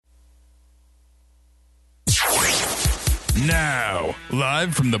Now,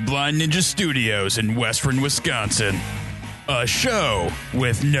 live from the Blind Ninja Studios in Western Wisconsin, a show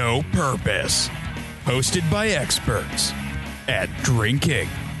with no purpose, hosted by experts at drinking,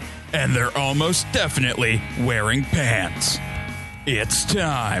 and they're almost definitely wearing pants. It's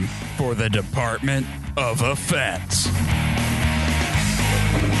time for the Department of Offense.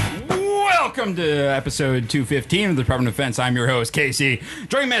 Welcome to episode 215 of the Department of Offense. I'm your host, Casey.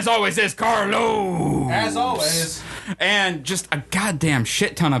 Joining me as always is Carlos. As always. And just a goddamn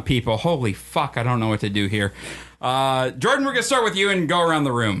shit ton of people. Holy fuck, I don't know what to do here. Jordan, we're going to start with you and go around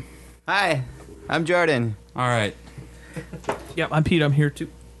the room. Hi, I'm Jordan. All right. Yep, I'm Pete. I'm here too.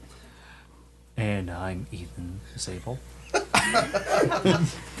 And I'm Ethan Sable.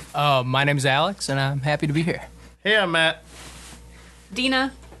 My name's Alex, and I'm happy to be here. Hey, I'm Matt.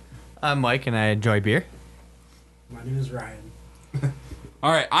 Dina. I'm Mike, and I enjoy beer. My name is Ryan.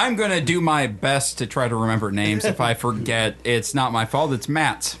 All right, I'm going to do my best to try to remember names. If I forget, it's not my fault. It's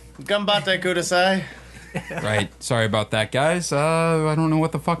Matt's. Gambate kudasai. Right. Sorry about that, guys. I don't know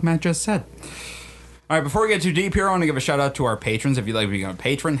what the fuck Matt just said. All right, before we get too deep here, I want to give a shout out to our patrons. If you'd like to become a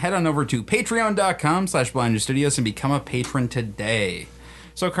patron, head on over to patreon.com/blindstudios and become a patron today.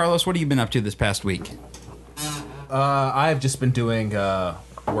 So, Carlos, what have you been up to this past week? I've just been doing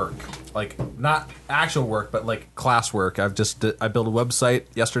work, like not actual work, but like class work. I built a website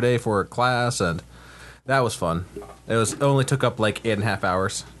yesterday for a class, and that was fun. It only took up like 8.5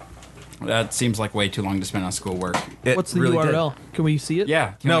 hours. That seems like way too long to spend on schoolwork. What's the really URL? Can we see it?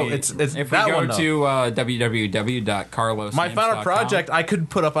 Yeah. It's if we that go one, though. to www.carlos. My final project I could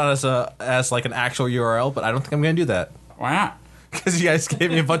put up on as like an actual URL, but I don't think I'm gonna do that. Why not? Because you guys gave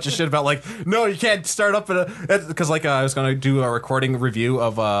me a bunch of shit about like, no, you can't start up because like I was gonna do a recording review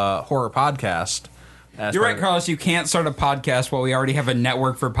of a horror podcast. You're right, Carlos. You can't start a podcast while we already have a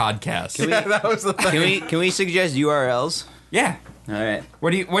network for podcasts. That was the thing. Can we suggest URLs? Yeah. All right.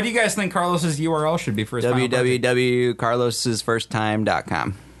 What do you guys think Carlos's URL should be for his final project?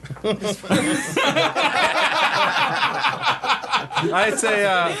 www.carlos'sfirsttime.com. I'd say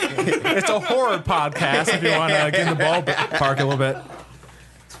it's a horror podcast if you want to get in the ballpark a little bit.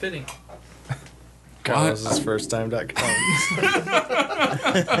 It's fitting. Carlos'sFirstTime.com.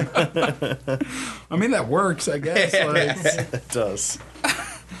 I mean, that works, I guess. Like, It does.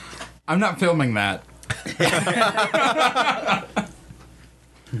 I'm not filming that.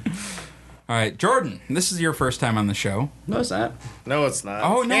 All right, Jordan, this is your first time on the show. No, it's not. No, it's not.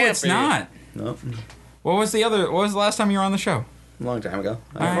 Oh, no, it's not. Nope. What was the last time you were on the show? A long time ago.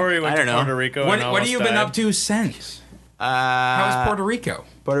 Before you went I to don't know. Puerto Rico What and have you been died. up to since? How's Puerto Rico?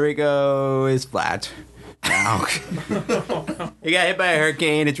 Puerto Rico is flat. Now. It got hit by a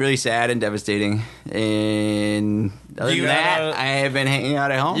hurricane. It's really sad and devastating. And other You than that, got- I have been hanging out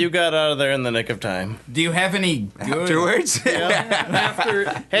at home. You got out of there in the nick of time. Do you have any good... Afterwards?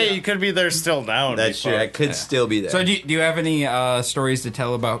 Hey, you could be there still now. That's true. I could still be there. So do you have any stories to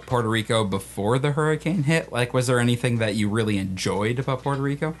tell about Puerto Rico before the hurricane hit? Like, was there anything that you really enjoyed about Puerto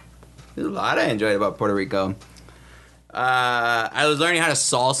Rico? There's a lot I enjoyed about Puerto Rico. I was learning how to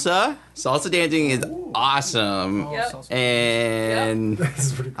salsa. Salsa dancing is awesome. Yep. And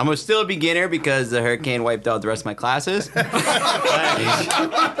I'm still a beginner because the hurricane wiped out the rest of my classes. But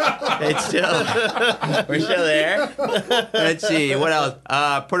it's still, we're still there. Let's see, what else?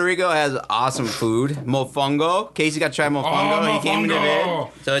 Puerto Rico has awesome food. Mofongo. Casey got to try mofongo. Oh, He came to mofongo.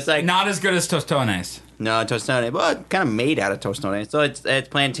 it. So it's like... Not as good as tostones. No, tostones, but kind of made out of tostones. So it's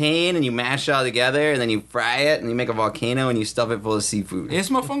plantain, and you mash it all together, and then you fry it, and you make a volcano, and you stuff it full of seafood. Is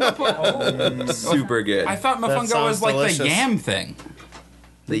mofongo... Super good. I thought That mofongo was sounds like delicious. the yam thing.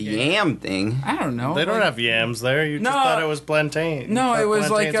 The yam thing. I don't know. They don't have yams there. You just No. thought it was plantain. No, You it thought was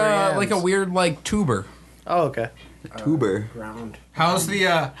like plantains were a yams. weird like tuber. Oh, okay. Tuber. Ground. How's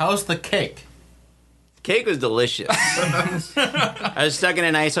the cake? Cake was delicious. I was stuck in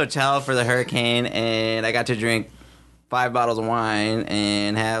a nice hotel for the hurricane, and I got to drink 5 bottles of wine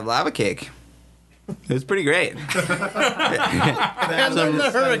and have lava cake. It was pretty great. And then the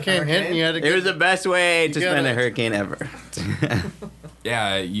hurricane hit, and you had to It was the best way to You spend a gotta- hurricane ever.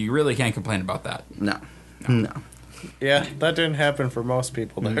 Yeah, you really can't complain about that. No. Yeah, that didn't happen for most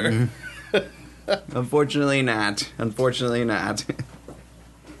people there. Unfortunately not. Unfortunately not.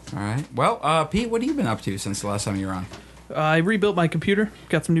 All right. Well, Pete, what have you been up to since the last time you were on? I rebuilt my computer.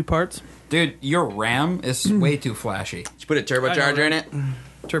 Got some new parts. Dude, your RAM is way too flashy. Did you put a turbocharger in it?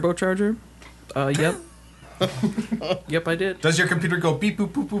 Turbocharger. Yep. Yep, I did. Does your computer go beep boop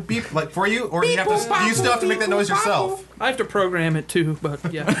boop boop beep like for you, or do you still have to make that noise yourself? I have to program it too, but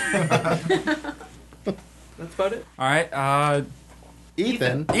yeah. That's about it. All right.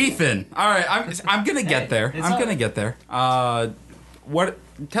 Ethan. Ethan. All right, I'm gonna get there. I'm gonna get there. What?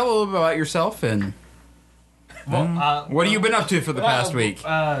 Tell a little bit about yourself and what have you been up to for the past week?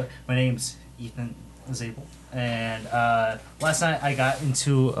 My name's Ethan Zabel, and last night I got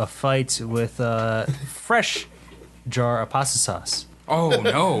into a fight with fresh jar of pasta sauce. Oh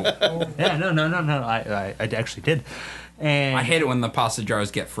no! Yeah, no. I actually did. And I hate it when the pasta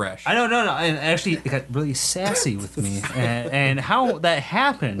jars get fresh. I know, no. And actually, it got really sassy with me. And how that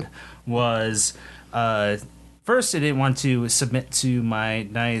happened was, first, it didn't want to submit to my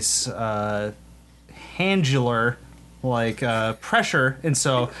nice handular pressure, and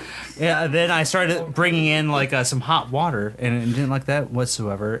so then I started bringing in some hot water, and it didn't like that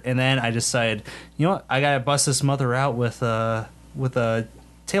whatsoever. And then I decided, you know what, I gotta bust this mother out with a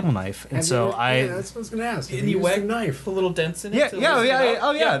table knife, and that's what I was gonna ask. And you whack knife, a little dents in it. Yeah.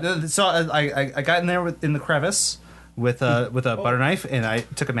 So I got in there in the crevice with a butter knife, and I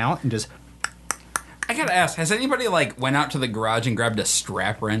took him out and just. I gotta ask: has anybody went out to the garage and grabbed a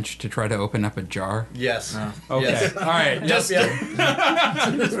strap wrench to try to open up a jar? Yes. Okay. Yes. All right. Just making sure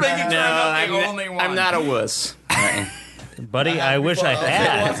I'm not the only one. I'm not a wuss. Buddy, I wish I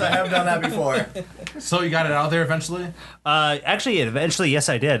had. Once I have done that before. So you got it out there eventually? Eventually, yes,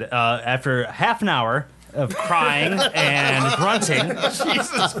 I did. After half an hour of crying and grunting,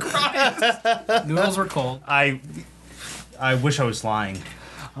 Jesus Christ! Noodles were cold. I wish I was lying.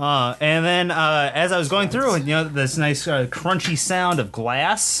 And then as I was going through, this nice crunchy sound of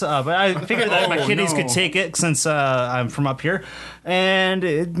glass, but I figured that my kidneys could take it since I'm from up here, and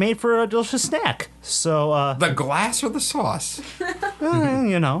it made for a delicious snack. So the glass or the sauce?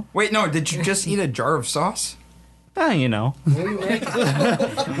 Wait, no, did you just eat a jar of sauce? With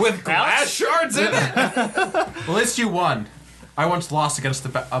glass shards in it? Well, at least you won. I once lost against a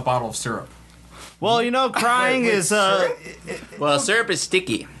bottle of syrup. Well, crying is Well, syrup is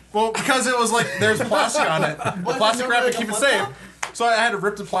sticky. Well, because it was there's plastic on it. The plastic wrap to keep it safe. So I had to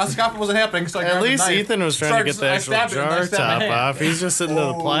rip the plastic off. It wasn't happening. So I At grabbed least the knife, Ethan was trying to get the actual jar top off. He's just sitting to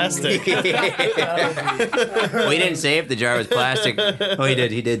the plastic. Well, he didn't say if the jar was plastic. Oh, he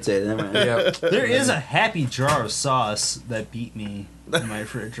did. He did say it. Never mind. Yeah. there is a happy jar of sauce that beat me in my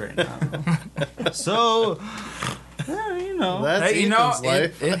fridge right now. So, That's Hey, Ethan's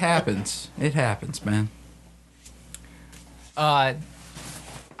life. it happens. It happens, man.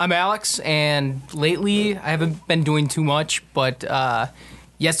 I'm Alex, and lately I haven't been doing too much, but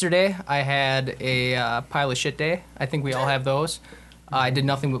yesterday I had a pile of shit day. I think we all have those. I did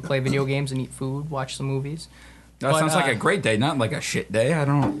nothing but play video games and eat food, watch some movies. That sounds like a great day, not like a shit day. I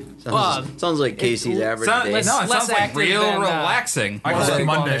don't know. Sounds like Casey's average day. No, it sounds like active real than, relaxing. I call it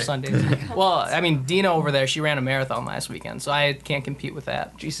Monday. Sundays. Well, I mean, Dina over there, she ran a marathon last weekend, so I can't compete with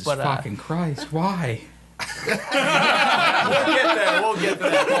that. Jesus but, fucking Christ, why? We'll get to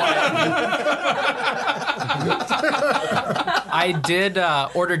that I did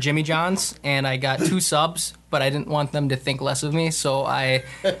order Jimmy John's, and I got 2 subs, but I didn't want them to think less of me, so I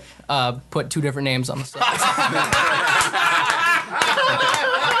put 2 different names on the subs.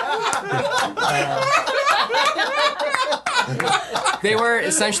 They were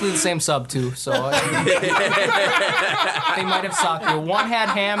essentially the same sub, too, so they might have sucked. One had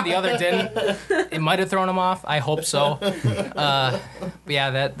ham, the other didn't. It might have thrown them off. I hope so. But yeah,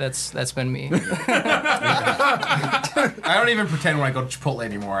 that's been me. I don't even pretend when I go to Chipotle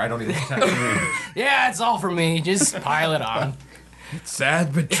anymore. I don't even pretend. Yeah, it's all for me. Just pile it on.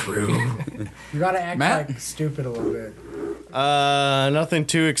 Sad but true. You gotta act Matt? like stupid a little bit. Nothing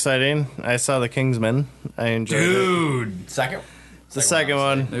too exciting. I saw The Kingsman. I enjoyed it. Dude. Second? The second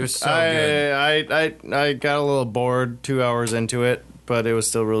one. They're so good. I got a little bored 2 hours into it, but it was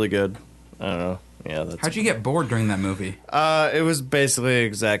still really good. I don't know. Yeah, that's. How'd you get bored during that movie? It was basically an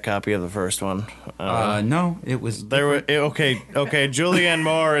exact copy of the first one. No, it was. Okay. Julianne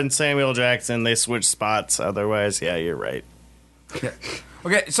Moore and Samuel Jackson, they switched spots. Otherwise, yeah, you're right. Yeah.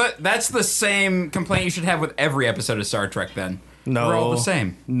 Okay, so that's the same complaint you should have with every episode of Star Trek. Then No, we're all the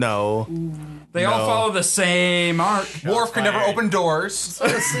same. No, They all follow the same arc. Worf can never open doors. So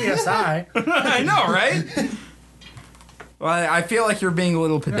does CSI. I know, right? Well, I feel like you're being a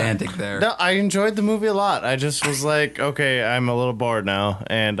little pedantic there. No, I enjoyed the movie a lot. I just was like, okay, I'm a little bored now,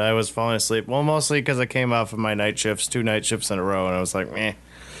 and I was falling asleep. Well, mostly because I came off of my night shifts, 2 night shifts in a row, and I was like, meh.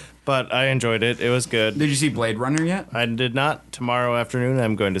 But I enjoyed it. It was good. Did you see Blade Runner yet? I did not. Tomorrow afternoon,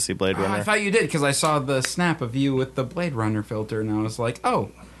 I'm going to see Blade Runner. I thought you did because I saw the snap of you with the Blade Runner filter, and I was like,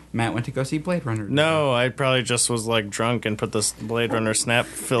 oh, Matt went to go see Blade Runner. No, I probably just was like drunk and put this Blade Runner snap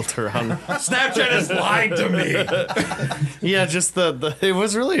filter on. Snapchat has lied to me. Yeah, just the it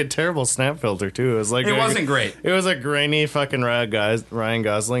was really a terrible snap filter too. It was like It wasn't great. It was a grainy fucking Ryan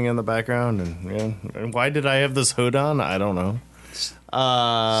Gosling in the background, and yeah. And why did I have this hood on? I don't know.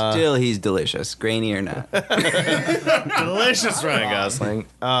 Still, he's delicious, grainy or not. Delicious Ryan Gosling.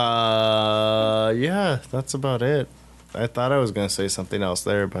 Yeah, that's about it. I thought I was gonna say something else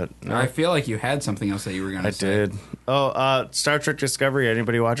there, but no, I feel like you had something else that you were going to say. I did. Oh, Star Trek Discovery.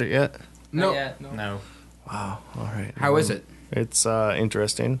 Anybody watch it yet? Not No. yet, no. No. Wow. All right. How is it? It's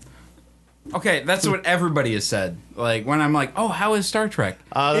interesting. Okay, that's what everybody has said. Like, when I'm like, oh, how is Star Trek?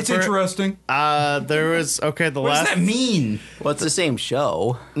 It's interesting. There was the What last. does that mean? Well, it's the same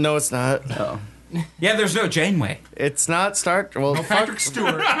show. No, it's not. Oh. Yeah, there's no Janeway. It's not Star. Well, Patrick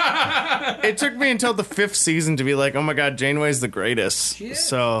Stewart. It took me until the 5th season to be like, oh my god, Janeway's the greatest. She is.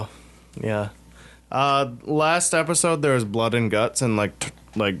 So, yeah. Last episode there was blood and guts and like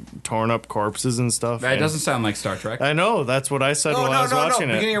torn up corpses and stuff. That and doesn't sound like Star Trek. I know. That's what I said No, while I was watching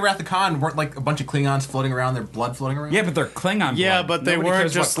it. Beginning of Wrath of Khan weren't like a bunch of Klingons floating around, their blood floating around? Yeah, but they're Klingon Yeah, blood. but they Nobody weren't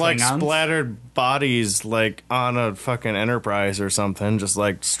cares just about like Klingons. splattered bodies like on a fucking Enterprise or something, just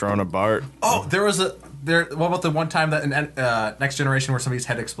like strewn apart. Oh, what about the one time that in Next Generation where somebody's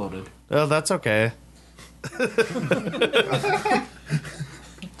head exploded? Oh, that's okay.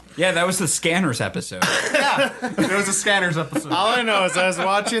 Yeah, that was the Scanners episode. There was a Scanners episode. All I know is I was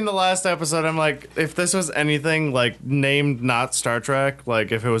watching the last episode, I'm like, if this was anything like named not Star Trek,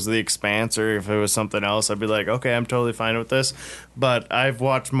 like if it was The Expanse or if it was something else, I'd be like, okay, I'm totally fine with this. But I've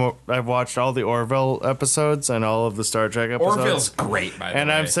watched all the Orville episodes and all of the Star Trek episodes. Orville's great, by the way.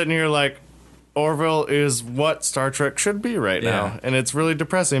 And I'm sitting here like, Orville is what Star Trek should be right now. Yeah. And it's really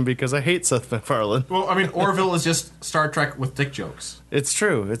depressing because I hate Seth MacFarlane. Well, I mean, Orville is just Star Trek with dick jokes. It's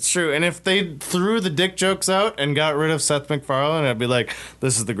true. It's true. And if they threw the dick jokes out and got rid of Seth MacFarlane, I'd be like,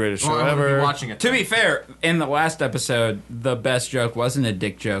 this is the greatest show Well, I'm gonna be ever. watching it. To be fair, in the last episode, the best joke wasn't a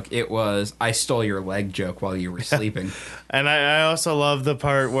dick joke. It was, I stole your leg joke while you were sleeping. And I also love the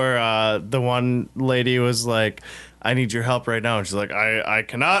part where the one lady was like, I need your help right now. And she's like, I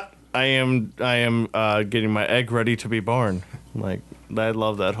cannot. I am getting my egg ready to be born. Like, I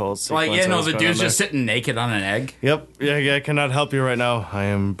love that whole sequence. Like, yeah, no, that was the going dude's on just sitting naked on an egg. there. Yep. Yeah, I cannot help you right now. I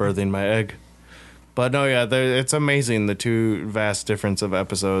am birthing my egg. But no, yeah, it's amazing the two vast difference of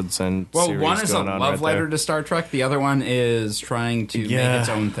episodes and Well, series one is a going on love right letter there. to Star Trek. The other one is trying to Yeah. make its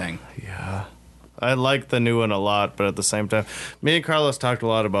own thing. Yeah. I like the new one a lot, but at the same time, me and Carlos talked a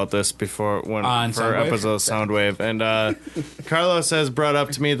lot about this before for Soundwave? episode Soundwave, and Carlos has brought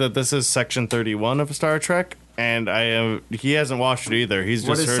up to me that this is Section 31 of Star Trek, and he hasn't watched it either. He's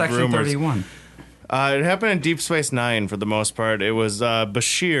What just is heard Section rumors. 31? It happened in Deep Space Nine for the most part. It was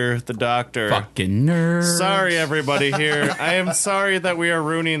Bashir, the Doctor. Fucking nerd. Sorry, everybody here. I am sorry that we are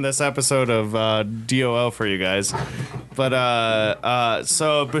ruining this episode of DOL for you guys. But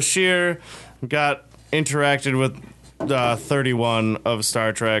so Bashir got interacted with 31 of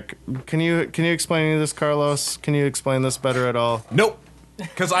Star Trek. Can you explain any of this, Carlos? Can you explain this better at all? Nope.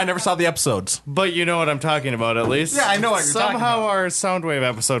 Because I never saw the episodes. But you know what I'm talking about, at least. Yeah, I know what you're talking Somehow about. our Soundwave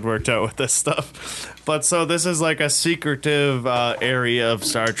episode worked out with this stuff. But so this is like a secretive area of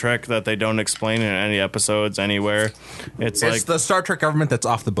Star Trek that they don't explain in any episodes anywhere. It's like the Star Trek government that's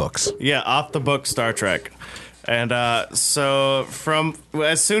off the books. yeah, off the book Star Trek. And so from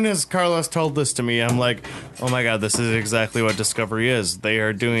as soon as Carlos told this to me, I'm like, oh my god, this is exactly what Discovery is. They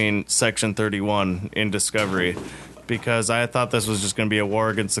are doing Section 31 in Discovery. Because I thought this was just going to be a war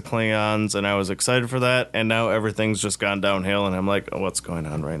against the Klingons, and I was excited for that, and now everything's just gone downhill, and I'm like, oh, what's going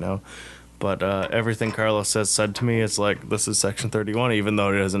on right now? But everything Carlos said to me, it's like, this is Section 31, even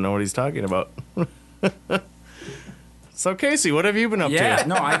though he doesn't know what he's talking about. So, Casey, what have you been up Yeah, to?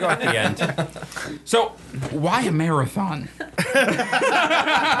 no, I go at the end. So, why a marathon?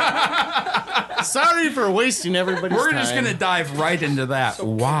 Sorry for wasting everybody's We're time. just going to dive right into that.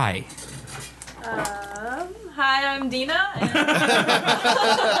 Why? Hi, I'm Dina. And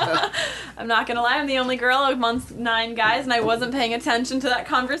I'm not gonna lie, I'm the only girl amongst 9 guys, and I wasn't paying attention to that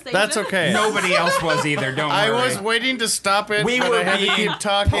conversation. That's okay. Nobody else was either, don't worry. I was waiting to stop it, We but were I had to being keep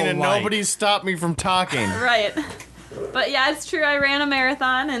talking, and polite. nobody stopped me from talking. Right. But yeah, it's true. I ran a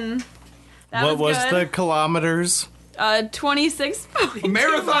marathon, and that What was good. the kilometers? 26.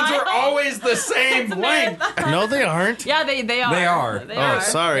 Marathons are always the same length. No, they aren't. Yeah, they are. They are. They Oh, are.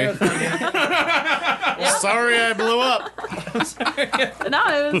 sorry. Sorry I blew up.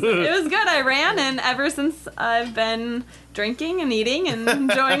 No, it was good. I ran, and ever since I've been drinking and eating and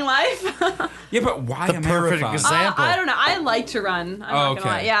enjoying life. Yeah, but why The a perfect marathon? example. I don't know. I like to run. I'm not gonna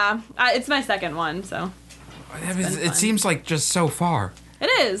lie. Okay. Yeah, it's my second one, so It seems like just so far. it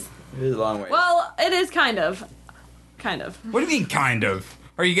is. It is a long way. Well, it is kind of. Kind of. What do you mean, kind of?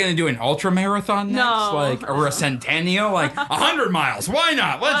 Are you gonna do an ultra marathon next? No. Like, or a centennial? Like 100 miles? Why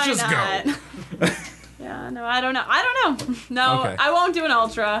not? Let's Why just go. not? Yeah, no, I don't know. No, Okay. I won't do an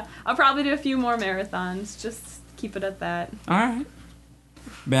ultra. I'll probably do a few more marathons. Just keep it at that. All right.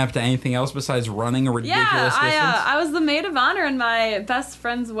 Been up to anything else besides running a ridiculous Yeah, distance? I was the maid of honor in my best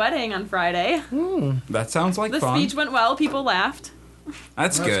friend's wedding on Friday. That sounds like The fun. speech went well. People laughed.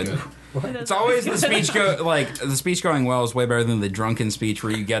 That's good. It is It's always the good. speech the speech going well is way better than the drunken speech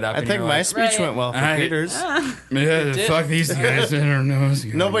where you get up. I and think you're my like, speech Right. went well for Alright. Peter's. yeah, fuck these guys. I don't know.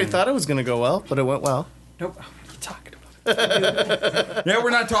 Nobody thought it was going to go well, but it went well. Nope. What are you talking about? Yeah,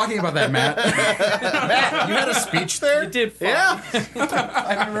 we're not talking about that, Matt. Matt, you had a speech there? You did fine. Yeah,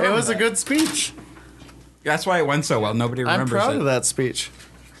 I don't remember it was a that. good speech. That's why it went so well. Nobody I'm remembers proud it. of that speech.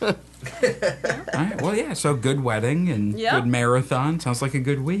 All right. Well, yeah. So good wedding and Yeah. good marathon. Sounds like a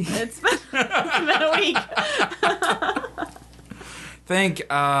good week. It's been, it's been a week.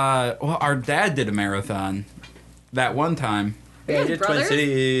 Well, our dad did a marathon that one time. yeah, I did Twin brothers?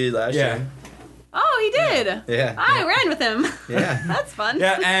 City last year. Oh, he did. Yeah. I ran with him. Yeah. That's fun.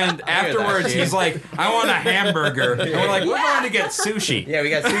 Yeah, and afterwards he's like, I want a hamburger. And we're like, we're going to get sushi. Yeah, we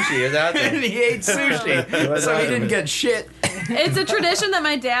got sushi. It was out And there. he ate sushi, was so he awesome. didn't get shit. It's a tradition that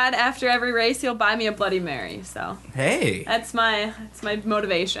my dad, after every race, he'll buy me a Bloody Mary. So Hey. that's my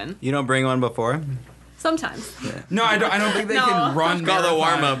motivation. You don't bring one before? Sometimes. No, I don't think they No. can run It's called a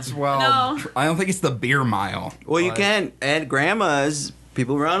marathons. Well, No. I don't think it's the beer mile. Well, you can. At Grandma's,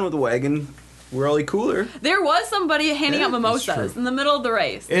 people run with a wagon. We're all cooler. There was somebody handing Yeah, out that's mimosas true. in the middle of the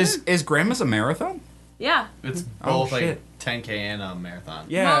race. Is Grandma's a marathon? Yeah. It's Oh, both like shit. 10K and a marathon.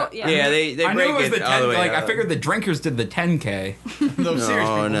 Yeah. Well, yeah. Yeah, they I break knew it was it the all the 10. way Like I out. figured the drinkers did the 10K. No,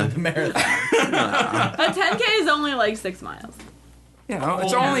 seriously, no. the marathon. A 10K is only like 6 miles. Yeah, well,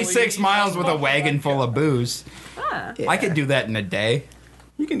 it's Holy only 6 miles with a wagon full of booze. Ah. I could do that in a day.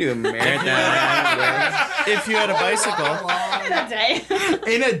 You can do a marathon. If you had a bicycle, In a day.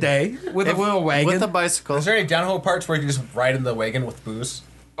 In a day with a little wagon. with a bicycle, Is there any downhill parts where you can just ride in the wagon with booze?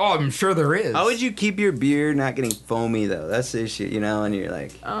 Oh, I'm sure there is. How would you keep your beer not getting foamy though? That's the issue, you know. And you're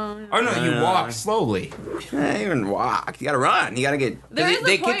like, Oh no, you walk slowly. you even walk. You gotta run. You gotta get. There is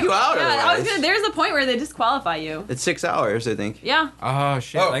They a point, kick you out. Yeah, otherwise. there's a point where they disqualify you. It's 6 hours, I think. Yeah. Oh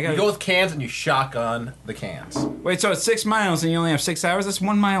shit! Oh, I gotta you go with cans and you shotgun the cans. Wait, so it's 6 miles and you only have 6 hours? That's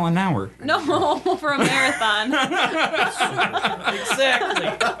 1 mile an hour. No, for a marathon. Exactly.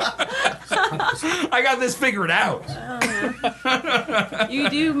 I got this figured out. You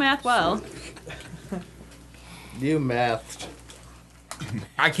do math well. you mathed.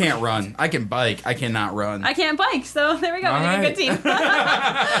 I can't run. I can bike. I cannot run. I can't bike, so there we go. We All make a right. good team.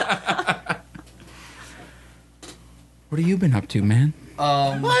 What have you been up to, man?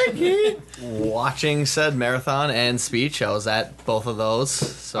 Watching said marathon and speech, I was at both of those.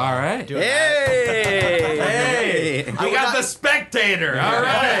 So All right. doing that. Hey! We got the spectator. All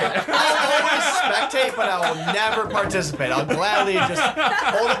right. I'll always spectate, but I will never participate. I'll gladly just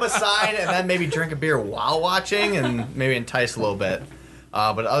hold up a sign and then maybe drink a beer while watching and maybe entice a little bit.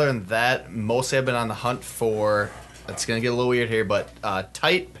 But other than that, mostly I've been on the hunt for, it's going to get a little weird here, but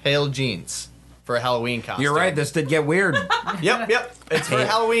tight, pale jeans for a Halloween costume. You're right. This did get weird. Yep. It's for a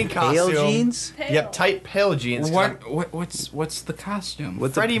Halloween costume. Pale jeans? Yep, tight, pale jeans. 'cause I'm What's the costume?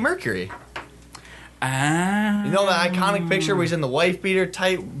 Freddie Mercury. Ah. You know that iconic picture where he's in the wife beater,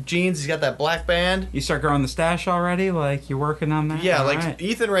 tight jeans, he's got that black band? You start growing the stash already? Like you're working on that? Yeah, All like right.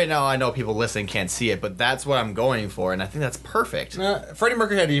 Ethan right now, I know people listening can't see it, but that's what I'm going for, and I think that's perfect. Freddie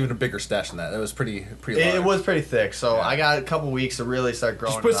Mercury had even a bigger stash than that. It was pretty large. It was pretty thick, so I got a couple weeks to really start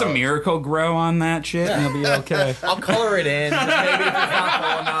growing. Just put it some out. Miracle Grow on that shit and you'll be okay. I'll color it in. Just maybe if it's not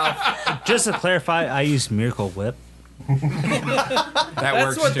full enough. Just to clarify, I use Miracle Whip. That That's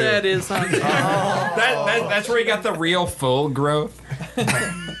works what too. that is, huh? That's where you got the real full growth.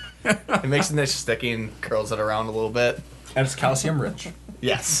 It makes it nice sticky and curls it around a little bit. And it's calcium rich.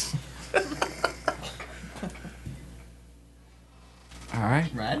 Yes. All right.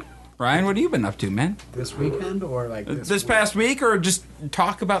 Right. Ryan, what have you been up to, man? This weekend or like This past week, or just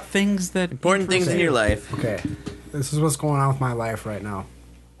talk about things that Important things in your life. Okay, this is what's going on with my life right now.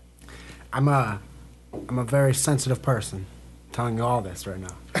 I'm a very sensitive person. I'm telling you all this right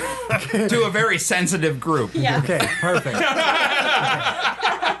now. to a very sensitive group. Yeah. Okay, perfect.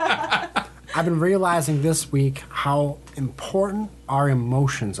 I've been realizing this week how important our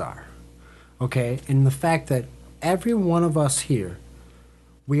emotions are. Okay, and the fact that every one of us here,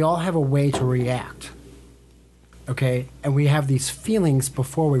 we all have a way to react. Okay? And we have these feelings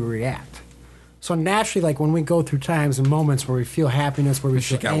before we react. So naturally, like when we go through times and moments where we feel happiness, where we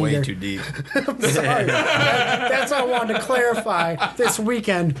feel got anger. way too deep. I'm sorry. That's what I wanted to clarify this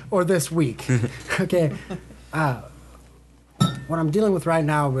weekend or this week. Okay. What I'm dealing with right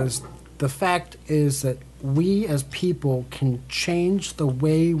now is the fact is that we as people can change the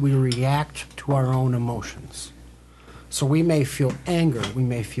way we react to our own emotions. So we may feel anger, we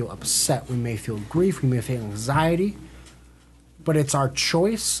may feel upset, we may feel grief, we may feel anxiety, but it's our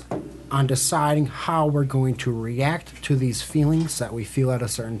choice on deciding how we're going to react to these feelings that we feel at a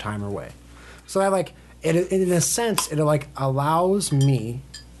certain time or way. So that, like, in a sense, it like allows me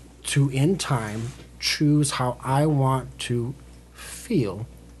to, in time, choose how I want to feel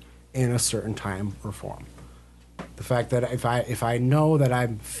in a certain time or form. The fact that if I know that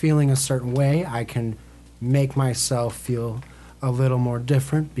I'm feeling a certain way, I can make myself feel a little more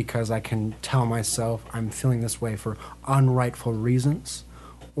different because I can tell myself I'm feeling this way for unrightful reasons,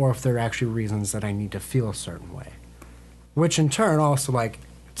 or if they're actually reasons that I need to feel a certain way. Which in turn also, like,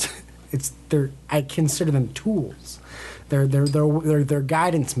 I consider them tools. They're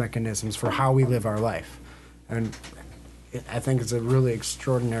guidance mechanisms for how we live our life. And I think it's a really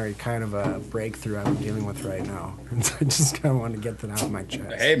extraordinary kind of a breakthrough I'm dealing with right now. And so I just kind of want to get that out of my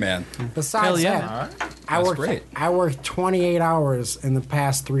chest. Hey, man. Besides that, I worked 28 hours in the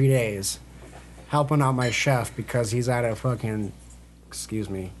past 3 days helping out my chef because he's at a fucking, excuse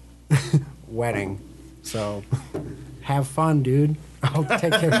me, wedding. So have fun, dude. I'll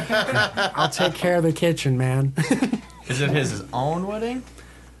take care of the kitchen, man. Is it his own wedding?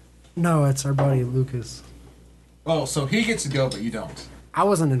 No, it's our buddy Lucas. Oh, so he gets to go, but you don't. I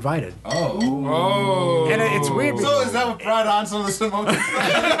wasn't invited. Oh. And it's weird. So is that what brought on some of the emotions?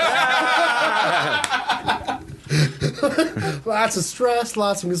 Lots of stress,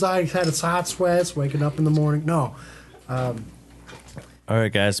 lots of anxiety, had its hot sweats, waking up in the morning. No. All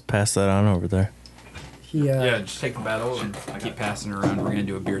right, guys, pass that on over there. Yeah, just take the battle and keep passing it around. We're gonna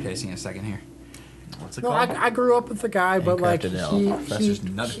do a beer tasting in a second here. What's it No, called? I grew up with the guy, but like him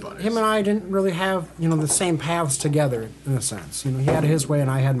and I didn't really have the same paths together in a sense. He had his way and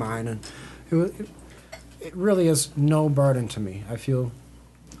I had mine, and it really is no burden to me. I feel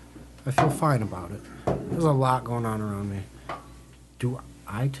fine about it. There's a lot going on around me. Do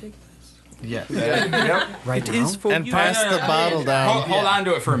I take this? Yeah. Yep. Right now? And pass the bottle down. Hold on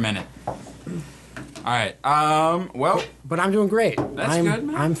to it for a minute. All right. Well, but I'm doing great. That's good,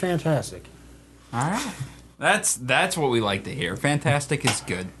 man. I'm fantastic. All right. That's what we like to hear. Fantastic is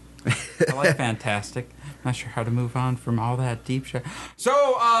good. I like fantastic. Not sure how to move on from all that deep shit. So,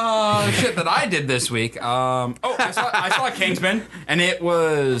 shit that I did this week. I saw Kingsman, and it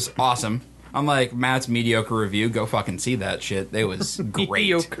was awesome. Unlike Matt's mediocre review, go fucking see that shit. It was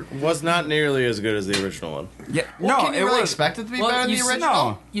great. Was not nearly as good as the original one. Yeah, Well, no, can you it really was. expect it to be better than the you original?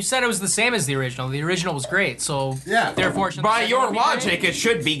 No. You said it was the same as the original. The original was great, so Yeah. therefore, shouldn't the By second your one be logic, great? it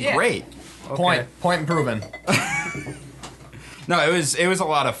should be Yeah. great. Point proven. No, it was a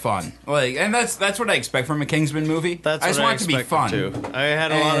lot of fun. Like, and that's what I expect from a Kingsman movie. That's I just what want it to be fun. expected, too. I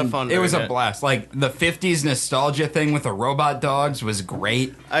had a lot of And fun It was doing a blast. Like the '50s nostalgia thing with the robot dogs was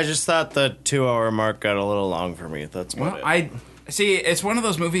great. I just thought the 2-hour mark got a little long for me. That's Well, what I see. It's one of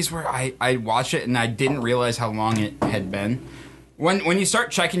those movies where I watched it and I didn't realize how long it had been. When you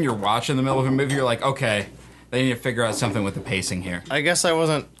start checking your watch in the middle of a movie, you're like, okay, they need to figure out something with the pacing here. I guess I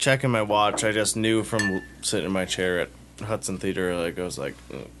wasn't checking my watch. I just knew from sitting in my chair at Hudson Theater, like I was like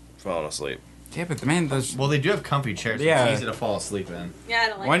falling asleep. Yeah, but man, those. Well, they do have comfy chairs. So Yeah. It's easy to fall asleep in. Yeah, I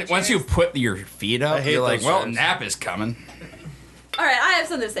don't like Once you put your feet I up, hate you're like, those well, chairs. nap is coming. All right, I have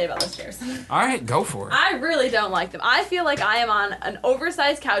something to say about those chairs. All right, go for it. I really don't like them. I feel like I am on an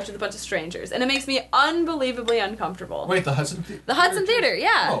oversized couch with a bunch of strangers, and it makes me unbelievably uncomfortable. Wait, the Hudson Theater? The Hudson Theater,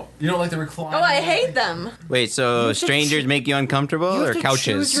 yeah. Oh, you don't like the recline? Oh, I hate them. Wait, so You should strangers make you uncomfortable You or have to couches?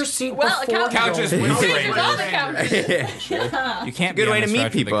 choose your seat Well, before Couches you go. with Strangers on the strangers. couch. You can't Good be way on to a meet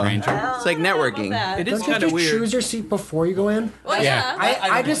stretch with a people. Granger. It's like networking. It is Don't you kind have of to weird. choose your seat before you go in? Well, yeah.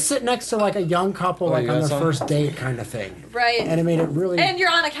 I just sit next to like a young couple, like you on got their some? first date kind of thing. Right. And it made it really. And you're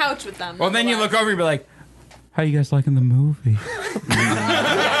on a couch with them. Well, then you look over and be like, how you guys liking the movie?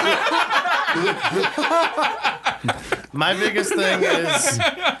 My biggest thing is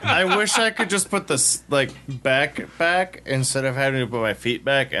I wish I could just put this like back instead of having to put my feet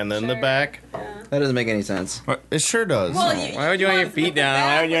back and then the back. That doesn't make any sense. It sure does. Well, Why would you want your feet down?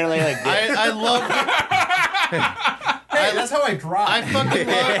 Why would you want to like this? I love. Hey, that's how I drive. I fucking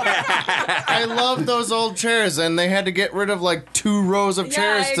love. I love those old chairs, and they had to get rid of like 2 rows of Yeah,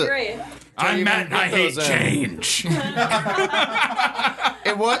 chairs I to. agree. I'm Matt and I hate those in. change.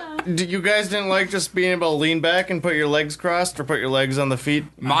 You guys didn't like just being able to lean back and put your legs crossed or put your legs on the feet?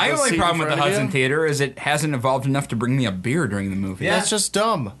 My the only seat in problem with the front of Hudson you? Theater is it hasn't evolved enough to bring me a beer during the movie. That's just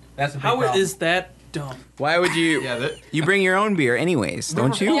dumb. That's a big How problem. is that dumb? Why would you? You bring your own beer anyways,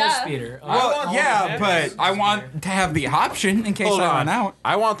 don't you? Yeah. Well, yeah, but I want to have the option in case Hold I on. run out.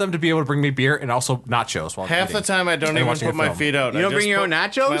 I want them to be able to bring me beer and also nachos while Half the eating. time I don't And even watching a put my film. feet out. You I don't just bring your put own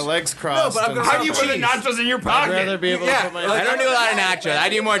nachos? My legs crossed. but I'm and gonna- How do you put the nachos in your I'd pocket? rather be able to put my I don't do a lot of nachos. I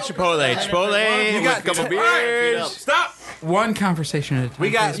do more Chipotle. Chipotle with a couple beers. Stop. One conversation at a time. We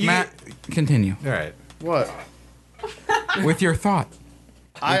got- please. Matt. Continue All right. What? with your thought.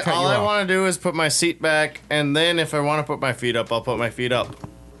 cut All you I off. want to do is put my seat back, and then if I want to put my feet up, I'll put my feet up.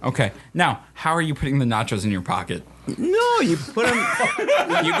 Okay. Now, how are you putting the nachos in your pocket? No, you put them.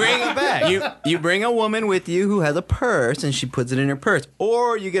 You bring a bag. You bring a woman with you who has a purse, and she puts it in her purse.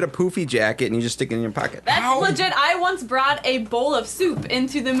 Or you get a poofy jacket and you just stick it in your pocket. That's legit. I once brought a bowl of soup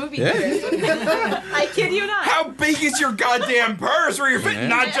into the movie theater. I kid you not. How big is your goddamn purse where you're fitting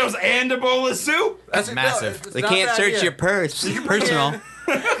nachos and a bowl of soup? That's Massive. They can't search your purse. Personal.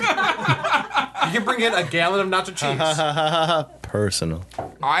 You can bring in a gallon of nacho cheese. Personal.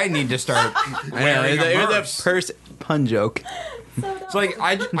 I need to start wearing a Here's purse. a purse pun joke. It's like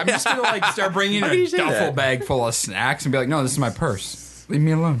I'm just gonna like start bringing Why do a you say duffel that? bag full of snacks and be like, no, this is my purse. Leave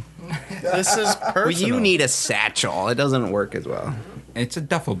me alone. This is personal. Well, you need a satchel. It doesn't work as well. It's a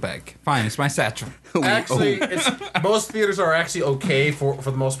duffel bag. Fine, it's my satchel. Actually, it's most theaters are actually okay for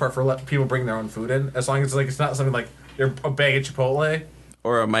the most part for letting people bring their own food in, as long as it's not something like you're a bag of Chipotle.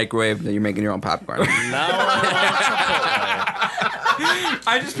 Or a microwave that you're making your own popcorn.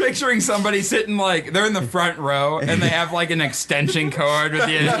 I'm just picturing somebody sitting like they're in the front row and they have like an extension cord with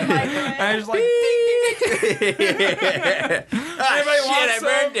the and it's like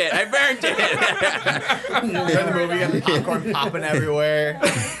I burned it. During the movie, you got the popcorn popping everywhere.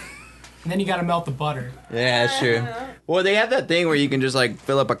 And then you gotta melt the butter. Yeah, that's true. Well, they have that thing where you can just like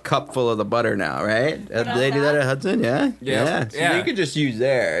fill up a cup full of the butter now, right? Do they do that at Hudson? Yeah. Yeah. So Yeah. you could just use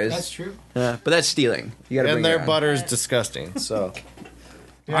theirs. That's true. But that's stealing. You gotta And bring their your own. butter's disgusting, so.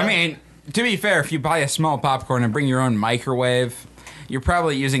 I mean, to be fair, if you buy a small popcorn and bring your own microwave, you're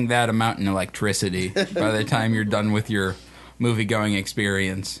probably using that amount in electricity by the time you're done with your movie-going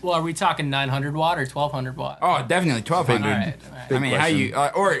experience. Well, are we talking 900 watt or 1200 watt? Oh, definitely 1200. All right. I mean, how you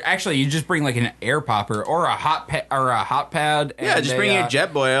or actually you just bring like an air popper or a hot pad. Yeah, and just bring your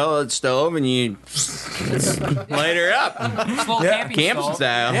jet boil stove and you light her up. Little camping Camp stove.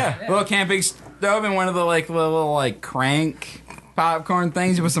 style. Yeah, little camping stove and one of the like little like crank popcorn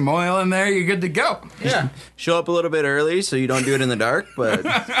things. You put some oil in there, you're good to go. Yeah. Show up a little bit early so you don't do it in the dark, but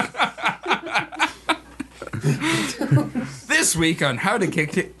This week on how to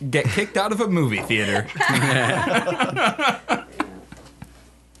get kicked out of a movie theater.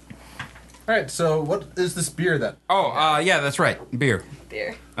 All right, so what is this beer then? Oh, yeah, that's right. Beer.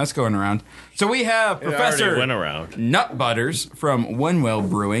 Beer. That's going around. So we have It already Professor went around. Nut Butters from Winwell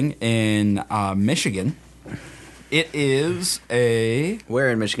Brewing in Michigan. It is a where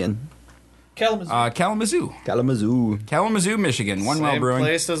in Michigan? Kalamazoo. Kalamazoo, Michigan. Winwell Same Brewing.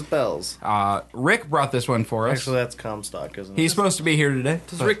 place as Bell's. Rick brought this one for us. Actually, that's Comstock, isn't it? He's supposed to be here today.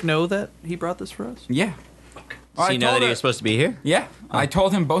 Does Rick know that he brought this for us? Yeah. Does he know that he was supposed to be here? Yeah. I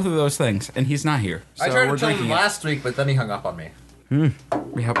told him both of those things, and he's not here. So I tried we're to tell him drinking it. last week, but then he hung up on me.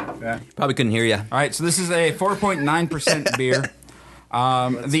 We help. Probably couldn't hear you. All right, so this is a 4.9% beer.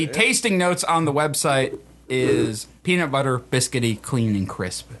 The tasting notes on the website is peanut butter, biscuity, clean, and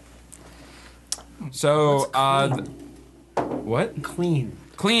crisp. So, what? Clean.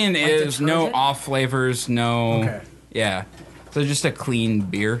 Clean is no detergent? off flavors, no. Okay. Yeah. So just a clean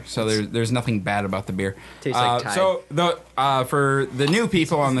beer. So there's nothing bad about the beer. Tastes like Tide. So for the new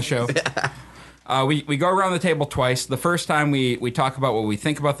people on the show, we go around the table twice. The first time we talk about what we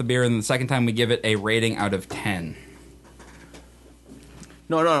think about the beer, and the second time we give it a rating out of 10.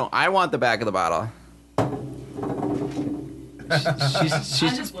 No. I want the back of the bottle.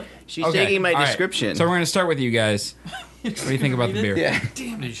 She's Okay, taking my all right. description. So we're going to start with you guys. What do you think about the beer? Yeah.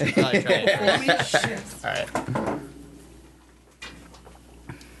 Damn, you should probably try it. Holy shit. All right.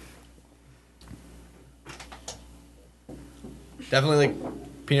 Definitely,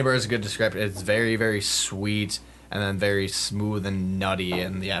 like, peanut butter is a good descriptor. It's very, very sweet and then very smooth and nutty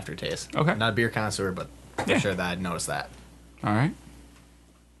in the aftertaste. Okay. Not a beer connoisseur, but for sure that I'd notice that. All right.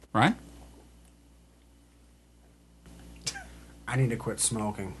 Ryan? I need to quit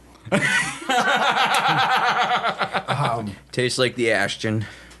smoking. Tastes like the Ashton.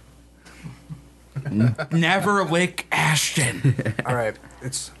 Never lick Ashton. All right,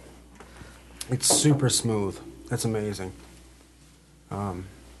 it's It's super smooth. That's amazing. I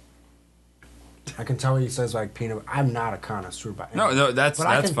can tell he says like peanut. I'm not a connoisseur by No, that's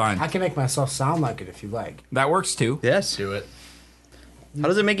fine. I can make myself sound like it if you like. That works too. Yes. Do it. How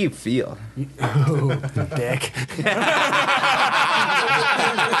does it make you feel? Oh, dick.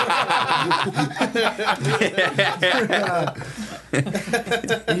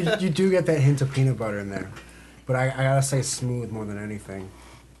 You do get that hint of peanut butter in there, but I gotta say smooth more than anything.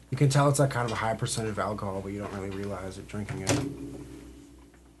 You can tell it's like kind of a high percentage of alcohol, but you don't really realize it drinking it.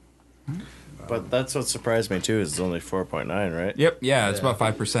 But that's what surprised me too. Is it's only 4.9, right? Yep. Yeah, it's about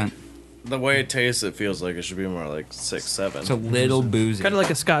 5%. The way it tastes, it feels like it should be more like 6, 7. It's a little boozy. Kind of like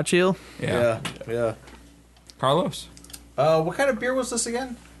a Scotch ale. Yeah. Carlos. What kind of beer was this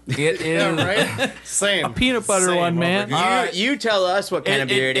again? It is right. Same. A peanut butter Same one, man. You tell us what kind of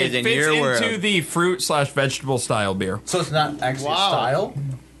beer it is in your world. It fits into the fruit/vegetable style beer. So it's not actually a style?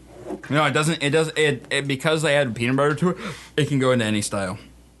 No, it doesn't. It does. It because they add peanut butter to it. It can go into any style.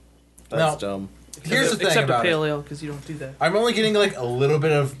 That's dumb. Here's the thing Except about a pale it. ale, because you don't do that. I'm only getting like a little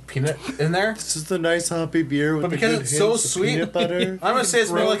bit of peanut in there. This is the nice hoppy beer with But the because good it's so hints of sweet, peanut butter. I'm gonna say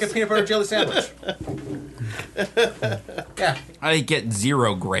it's more like a peanut butter jelly sandwich. Yeah. I get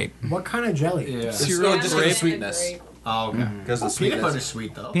zero grape. What kind of jelly? Yeah. It's Zero just grape? the sweetness. Oh, okay. Because the Peanut sweetness. butter's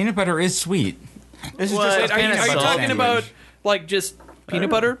sweet though. Peanut butter is sweet. This is What? just Are you Peanut butter talking sandwich. about like just peanut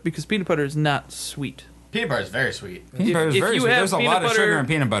butter? Because peanut butter is not sweet. Peanut butter is very sweet. Peanut butter is if very you sweet. have There's a peanut lot of butter- sugar in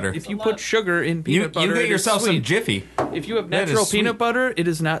peanut butter. If you put sugar in You peanut butter, get it is yourself some sweet. Jiffy. If you have That is natural sweet. peanut butter, it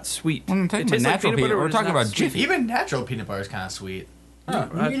is not sweet. I'm talking It about tastes like natural peanut butter. We're it is talking not about sweet. Jiffy. Even natural peanut butter is kind of sweet. You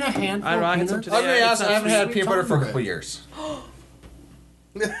need a handful I don't know, I of had some peanuts? today. I'll be Yeah, honest, it's I not haven't sweet. had peanut butter for a couple years.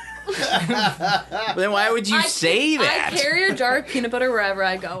 But then why would you say that? I carry a jar of peanut butter wherever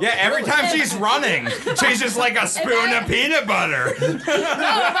I go. Yeah, every time she's running, she's just like a spoon of peanut butter. No,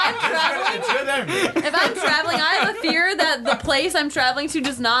 if I'm traveling, I have a fear that the place I'm traveling to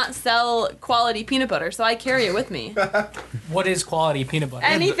does not sell quality peanut butter, so I carry it with me. What is quality peanut butter?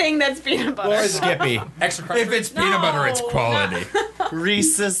 Anything that's peanut butter. Or Skippy. Extra crunch. If it's peanut butter, it's quality.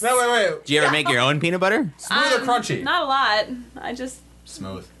 Reese's. No, wait. Do you ever make your own peanut butter? Smooth or crunchy? Not a lot. I just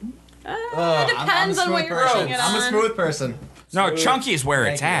Smooth. it depends on what you're putting it on. I'm a smooth person. No, chunky is where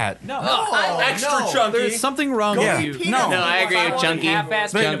it's at. No, Extra chunky. there's something wrong Yeah. with you. No, No, I agree with Chunky.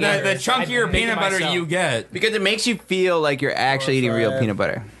 The chunkier peanut butter you get. Because it makes you feel like you're actually eating real peanut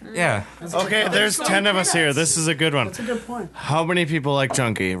butter. Yeah. Okay, there's 10 of us here. This is a good one. That's a good point. How many people like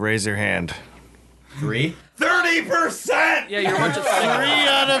chunky? Raise your hand. 3. 30%! Yeah, you're a bunch of 3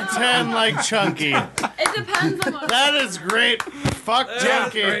 out of 10 like chunky. It depends on what. That is great. Fuck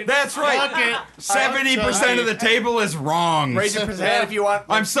chunky. That's right. Fuck it. 70% of the table is wrong. Raise your hand if you want.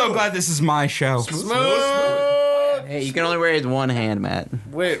 I'm so glad this is my show. Smooth. Hey, you can only raise one hand, Matt.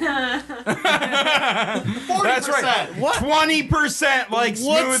 Wait. That's right. What? 20% like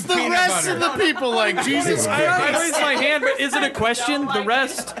smooth What's the peanut rest butter. of the people like? Jesus I Christ. raised my hand, but is it a question? The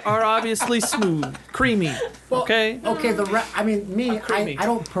rest are obviously smooth, creamy. Okay. Okay, me, creamy. I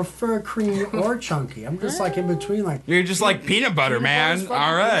don't prefer creamy or chunky. I'm just like in between, like. You're just like peanut butter, man. Peanut butter's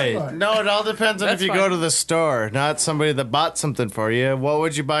All fucking right. peanut butter. No, it all depends on That's if you fine. go to the store, not somebody that bought something for you. What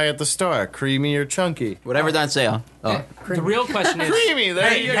would you buy at the store? Creamy or chunky? Whatever's on sale. Oh. The real question is, Creamy. There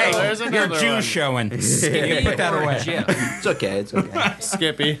Hey, you go. hey, There's your another Jew one. showing. You put that away. Jim. It's okay. It's okay.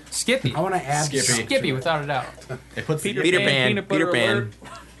 Skippy. Skippy. I want to add Skippy, without a doubt. It puts Peter Pan. peanut Peter butter Pan. alert.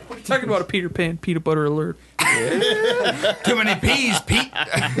 What are you talking about? A Peter Pan peanut butter alert. Too many peas, Pete. All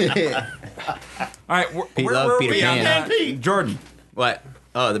right, Pete where love were Peter we on Pan. that? Jordan. What?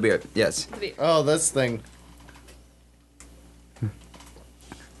 Oh, the beer. Yes. Oh, this thing.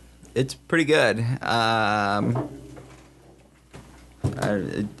 It's pretty good.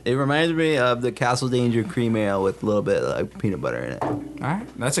 It reminds me of the Castle Danger cream ale with a little bit of like, peanut butter in it. All right,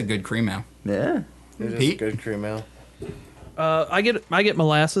 that's a good cream ale. Yeah. It is Pete? good cream ale. I get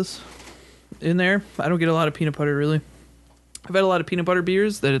molasses in there. I don't get a lot of peanut butter really. I've had a lot of peanut butter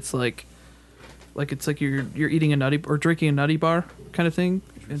beers that it's like it's like you're eating a nutty or drinking a nutty bar kind of thing.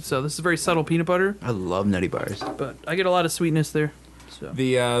 And so this is very subtle peanut butter, I love nutty bars. but I get a lot of sweetness there. So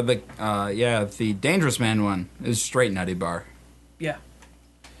The Dangerous Man one is straight nutty bar. yeah.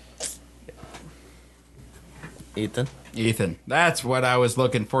 Ethan. That's what I was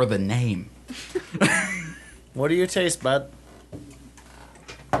looking for. The name. What do you taste, bud?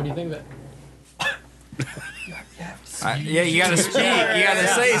 What do you think of that? Yeah, you gotta speak. You gotta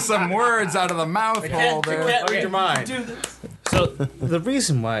say some words out of the mouth hole there. Read your mind. So the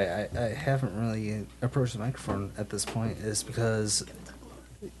reason why I haven't really approached the microphone at this point is because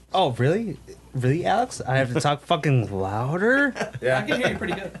Oh, really? Really, Alex? I have to talk fucking louder? I can hear you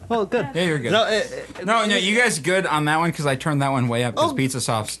pretty good. Oh, good. Yeah, you're good. No, No, you guys good on that one because I turned that one way up because Pizza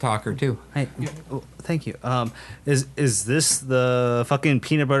Soft's talker too. Hey, thank you. Is this the fucking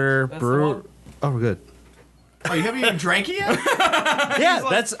peanut butter brew? Oh, we're good. Oh, you haven't even drank it yet? Yeah,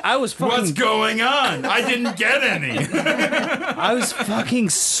 I was fucking. What's going on? I didn't get any. I was fucking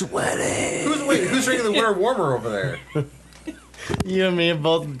sweating. Who's drinking the winter warmer over there? You and me have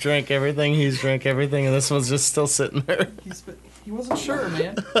both drank everything. He's drank everything, and this one's just still sitting there. He wasn't sure,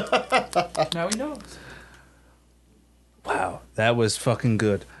 man. Now he knows. Wow, that was fucking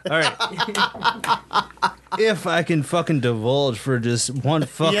good. All right. If I can fucking divulge for just one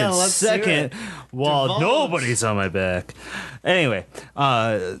fucking let's do second it. while Divulge. nobody's on my back. Anyway,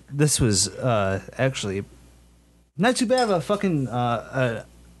 this was actually not too bad of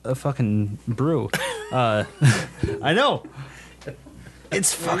a fucking brew. I know.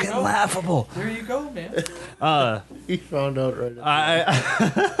 It's fucking laughable. There you go, man. He found out right now.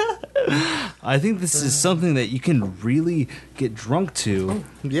 I think this is something that you can really get drunk to.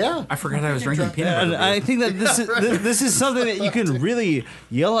 Yeah. I forgot I was drinking peanut butter. And I think that this is something that you can really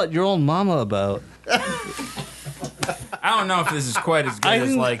yell at your own mama about. I don't know if this is quite as good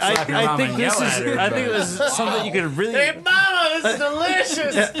as like slap your mom and yell at her. I think this is something you can really. Hey, Mama, this is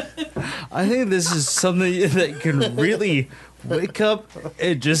delicious. I think this is something that you can really wake up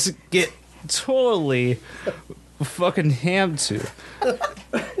and just get totally fucking hammed to.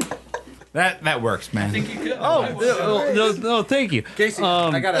 That works, man. I think you could. No, thank you. Casey,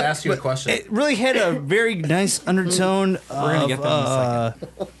 I gotta ask you a question. It really had a very nice undertone. We're gonna get that in a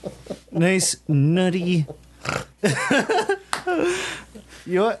second. Nice nutty.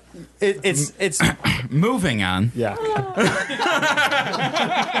 You know what? It's Moving on. yeah.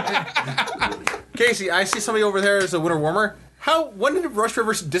 Casey, I see somebody over there as a winter warmer. When did Rush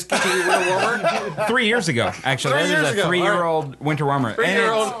River discontinue winter warmer? 3 years ago, actually. 3 That years is a ago. 3-year-old winter warmer.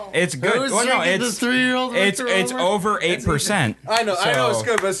 3-year-old. And it's good. Who's Well, no, drinking it's the 3-year-old it's winter warmer? over 8%. I know So- it's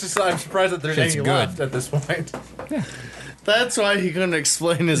good, but it's just I'm surprised that there's Shit's any good. left at this point. That's why he couldn't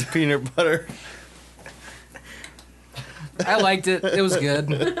explain his peanut butter. I liked it. It was good.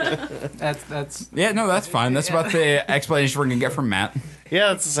 That's. Yeah, no, that's fine. That's about the explanation we're gonna get from Matt.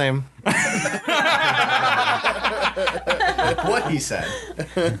 Yeah, it's the same. What he said.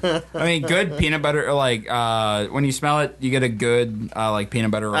 I mean, good peanut butter. Like when you smell it, you get a good like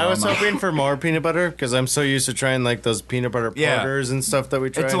peanut butter aroma. I was hoping for more peanut butter because I'm so used to trying like those peanut butter Yeah. porters and stuff that we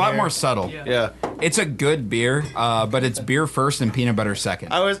try. It's a in lot here. more subtle. Yeah, It's a good beer, but it's beer first and peanut butter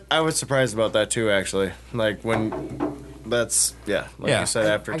second. I was surprised about that too. Actually, like when that's like Yeah. you said,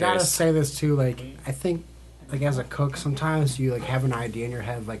 I aftertaste. gotta say this too. Like, I think, like as a cook, sometimes you like have an idea in your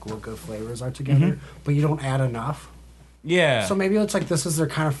head like what good flavors are together, but you don't add enough. Yeah. So maybe it's like this is their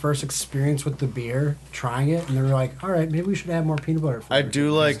kind of first experience with the beer, trying it, and they're like, all right, maybe we should add more peanut butter. I flavors do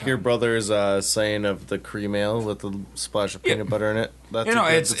this like time." your brother's saying of the cream ale with the splash of peanut butter in it. That's you know,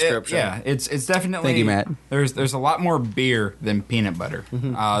 a good it's description. it's definitely. Thank you, Matt. There's a lot more beer than peanut butter.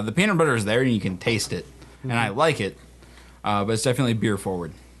 The peanut butter is there and you can taste it, and I like it, but it's definitely beer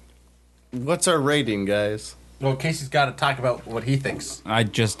forward. What's our rating, guys? Well, Casey's got to talk about what he thinks. I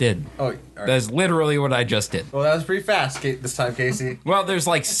just did. Oh, all right. That's literally what I just did. Well, that was pretty fast this time, Casey. Well, there's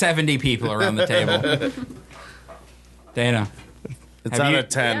like 70 people around the table. Dana, It's have out you- of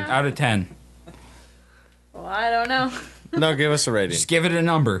 10. out of 10. Well, I don't know. No, give us a rating. Just give it a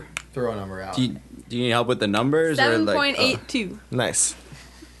number. Throw a number out. Do you need help with the numbers? or like, 7.82. Nice.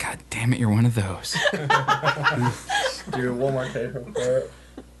 God damn it, you're one of those. Do one more take for it.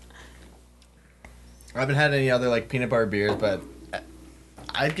 I haven't had any other like peanut butter beers, but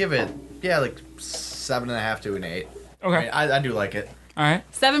I'd give it like 7.5 to an 8. Okay. I mean, I do like it. All right.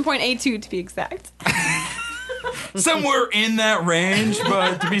 7.82 to be exact. Somewhere in that range,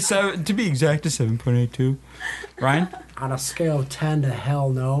 but to be exact, a 7.82. Ryan? On a scale of 10 to hell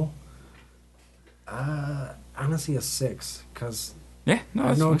no, honestly a 6, because Yeah, no, I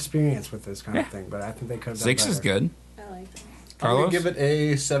have that's no fine. experience with this kind of Yeah. thing, but I think they could have done 6 is better. good. I like it. I'm gonna Carlos? give it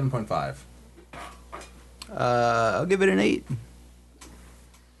a 7.5. I'll give it an 8.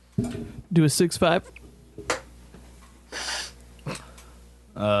 Do a 6.5.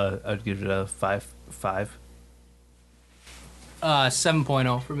 I'd give it a 5.5.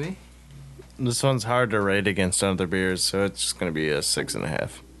 7.0 for me. This one's hard to rate against other beers, so it's just going to be a 6.5.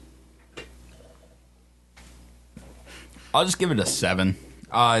 I'll just give it a 7.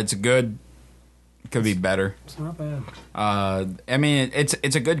 It's good. Could be better. It's not bad. I mean, it's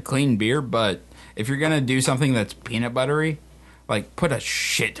a good clean beer, but if you're gonna do something that's peanut buttery, like put a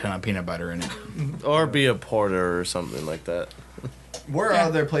shit ton of peanut butter in it. Or be a porter or something like that. Where are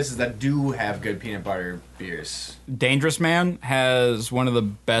other places that do have good peanut butter beers? Dangerous Man has one of the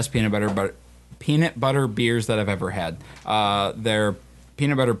best peanut butter beers that I've ever had. Their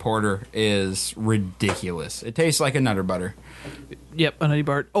peanut butter porter is ridiculous. It tastes like a Nutter Butter. Yep, a Nutty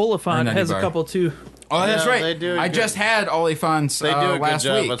Bar. Oliphant has a couple too. Oh, that's Yeah, right. they do I good- just had Oliphant's They do a good last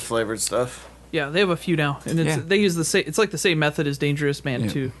job week. with flavored stuff. Yeah, they have a few now, and they use the same. It's like the same method as Dangerous Man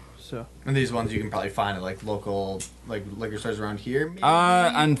too. So. And these ones you can probably find at like local like liquor stores around here. Maybe?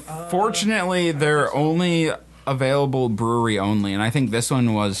 Unfortunately, they're only available brewery only, and I think this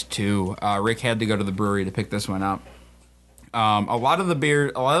one was too. Rick had to go to the brewery to pick this one up. A lot of the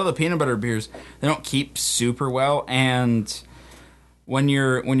peanut butter beers, they don't keep super well, and when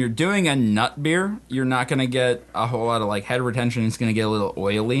you're doing a nut beer, you're not going to get a whole lot of like head retention. It's going to get a little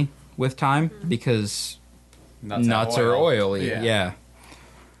oily with time because nuts are oily. Yeah.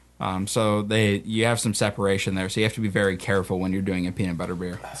 So you have some separation there, so you have to be very careful when you're doing a peanut butter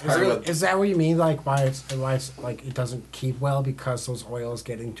beer. Is that what you mean? Like why it's like it doesn't keep well because those oils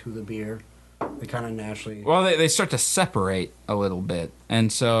get into the beer? They kind of naturally. Well, they start to separate a little bit,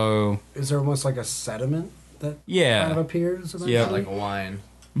 and so Is there almost like a sediment that Yeah. kind of appears? Eventually? Yeah. Like a wine.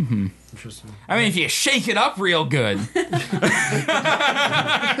 Mm-hmm. Interesting. I mean, if you shake it up real good, and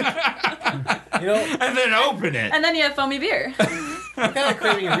then open it. And then you have foamy beer. I'm kind of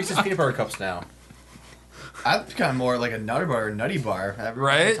craving Reese's peanut butter cups now. I'm kind of more like a Nutter Bar or Nutty Bar.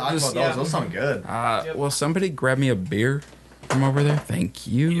 Right? Talk Just- about those. Those sound good. Will somebody grab me a beer from over there? Thank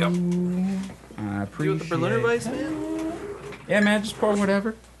you. Yep. I appreciate You want the Berliner Weiss, man? Yeah, man, just pour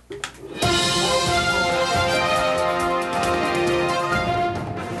whatever.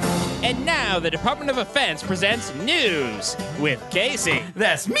 And now the Department of Defense presents news with Casey.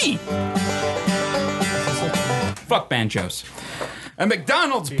 That's me. Fuck banjos. A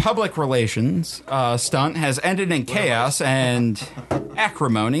McDonald's public relations stunt has ended in chaos and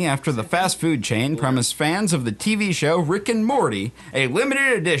acrimony after the fast food chain promised fans of the TV show Rick and Morty a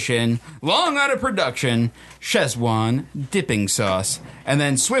limited edition, long out of production, Szechuan dipping sauce, and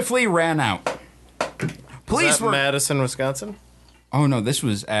then swiftly ran out. Police were Madison, Wisconsin. Oh no, this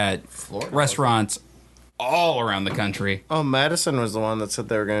was at restaurants all around the country. Oh, Madison was the one that said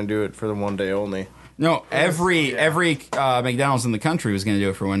they were going to do it for the one day only. No, every McDonald's in the country was going to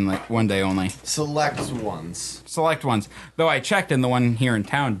do it for one day only. Select ones. Select ones. Though I checked, and the one here in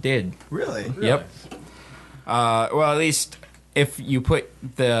town did. Really? Yep. Well, at least if you put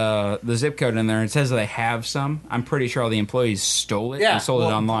the zip code in there, and it says that they have some. I'm pretty sure all the employees stole it and sold it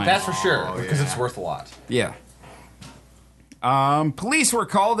online. That's for sure because it's worth a lot. Yeah. Police were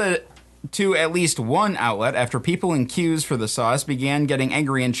called to at least one outlet after people in queues for the sauce began getting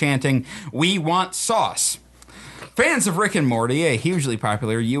angry and chanting, "We want sauce." Fans of Rick and Morty, a hugely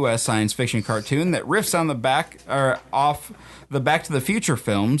popular U.S. science fiction cartoon that riffs on off the Back to the Future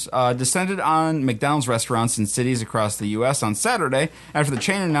films, descended on McDonald's restaurants in cities across the U.S. on Saturday after the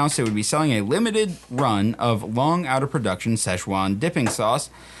chain announced it would be selling a limited run of long out-of-production Szechuan dipping sauce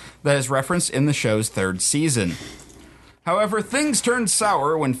that is referenced in the show's third season. However, things turned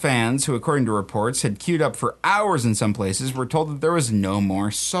sour when fans, who according to reports had queued up for hours in some places, were told that there was no more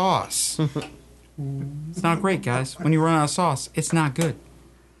sauce. It's not great, guys. When you run out of sauce, it's not good.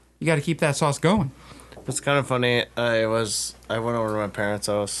 You got to keep that sauce going. It's kind of funny. I went over to my parents'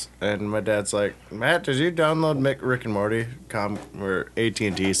 house, and my dad's like, "Matt, did you download Rick and Morty?" Where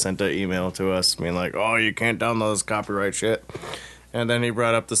AT&T sent an email to us, being like, "Oh, you can't download this copyright shit." And then he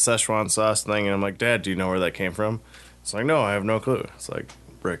brought up the Szechuan sauce thing, and I'm like, "Dad, do you know where that came from?" It's like, "No, I have no clue." It's like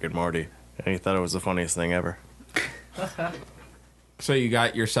Rick and Morty, and he thought it was the funniest thing ever. So you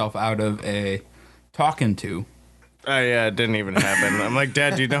got yourself out of a talking to. Yeah, it didn't even happen. I'm like,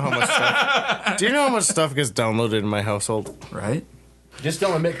 "Dad, do you know how much stuff gets downloaded in my household?" Right? Just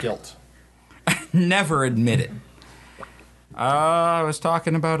don't admit guilt. Never admit it. I was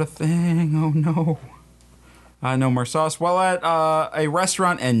talking about a thing. Oh no. No more sauce. Well, at a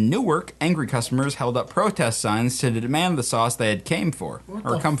restaurant in Newark, angry customers held up protest signs to demand the sauce they had come for.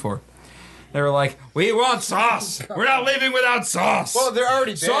 They were like, "We want sauce. We're not leaving without sauce." Well, they're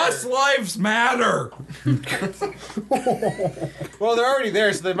already there. Sauce lives matter. Well, they're already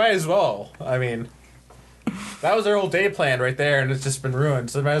there, so they might as well. I mean, that was their whole day plan right there, and it's just been ruined.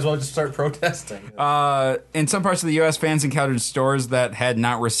 So they might as well just start protesting. In some parts of the U.S., fans encountered stores that had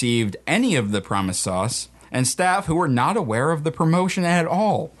not received any of the promised sauce, and staff who were not aware of the promotion at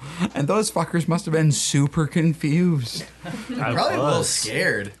all. And those fuckers must have been super confused. Probably a little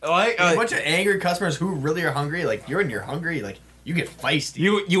scared. Like a bunch of angry customers who really are hungry. Like, you're hungry, like, you get feisty.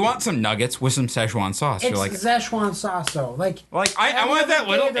 You want some nuggets with some Szechuan sauce. It's You're like, Szechuan sauce, though. Like I want that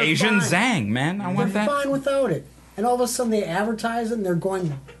little they're Asian fine. zang, man. I want They're that. fine without it. and all of a sudden they advertise it and they're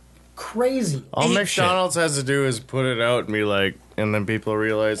going crazy. All McDonald's has to do is put it out and be like, and then people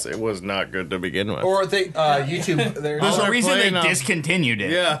realize it was not good to begin with. Or they YouTube. There's a reason they discontinued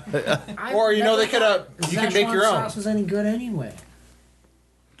it. Yeah. Or they could you can make your own. Sauce was any good anyway.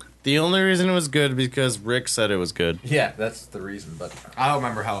 The only reason it was good because Rick said it was good. Yeah, that's the reason. But I don't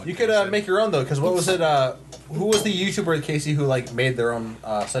remember how. you could make your own though, because what was it? Who was the YouTuber Casey who made their own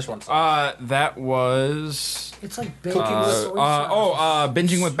Szechuan sauce? That was. It's like bacon with soy sauce.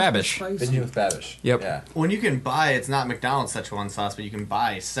 Binging with Babish. Binging with Babish. Yep. Yeah. When you can buy, it's not McDonald's Szechuan sauce, but you can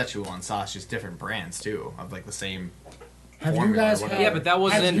buy Szechuan sauce, just different brands too of the same. Have you formula or guys whatever. Yeah, but that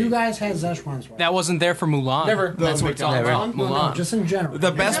wasn't. Have you guys had Szechuan sauce? That wasn't there for Mulan. Never. That's what it's all about. Mulan. Just in general.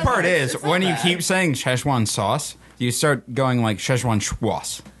 The best part is when you keep saying Szechuan sauce, you start going like Szechuan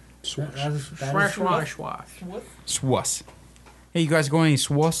schwass. Schwass. Hey, you guys going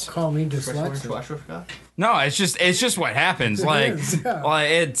schwass? Call me dyslexic. No, it's just what happens. It Like, is,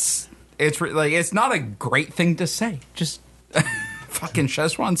 yeah. it's not a great thing to say. Just fucking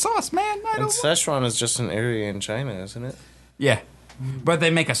Szechuan sauce, man. And Szechuan is just an area in China, isn't it? Yeah, but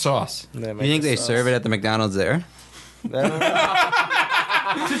they make a sauce. You think they serve it at the McDonald's there?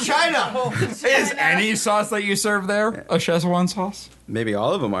 To China. Is any sauce that you serve there a Szechuan sauce? Maybe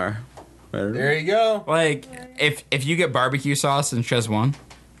all of them are. There you go. Like, if you get barbecue sauce in Szechuan,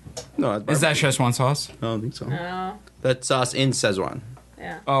 No, is that Szechuan sauce? I don't think so. No. That sauce in Szechuan.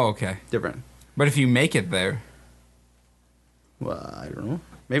 Yeah. Oh, okay. Different. But if you make it there, Well, I don't know.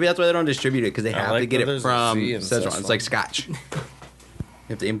 Maybe that's why they don't distribute it, because they have to get it from Szechuan. It's like Scotch. You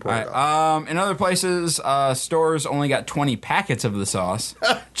have to import it. in other places, stores only got 20 packets of the sauce.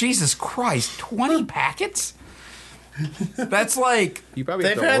 Jesus Christ, 20 packets? That's like you probably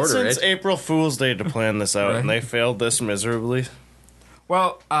They've had since April Fool's Day to plan this out, Right. and they failed this miserably.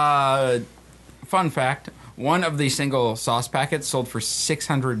 Well, fun fact: one of the single sauce packets sold for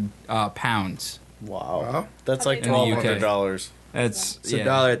 600 pounds. Wow, that's like In the UK. $1,200. It's It's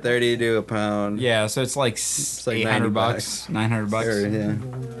 $1.30 to a pound. Yeah, so it's like like 800 $90. bucks, 900 bucks. Sure, yeah.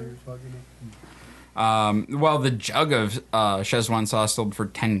 Well, the jug of Szechuan sauce sold for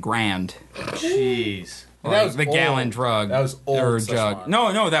 10 grand. Jeez. Like, That was the old. gallon drug. That was old or Szechuan. jug.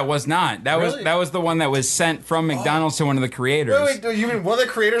 No, that was not. That Really? was the one that was sent from McDonald's to one of the creators. Wait, you mean one of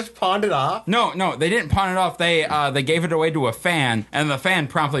the creators pawned it off? No, they didn't pawn it off. They gave it away to a fan, and the fan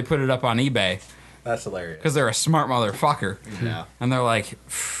promptly put it up on eBay That's hilarious. because they're a smart motherfucker. Yeah. And they're like,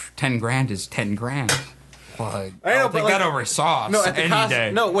 10 grand is 10 grand. Like, I know, I'll but take that over sauce No, at the any cost.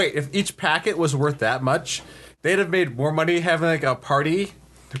 day. No, wait. If each packet was worth that much, they'd have made more money having a party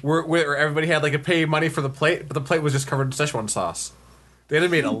where everybody had to pay money for the plate, but the plate was just covered in Szechuan sauce. They'd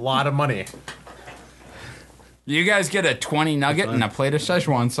have made a lot of money. You guys get a 20 nugget and a plate of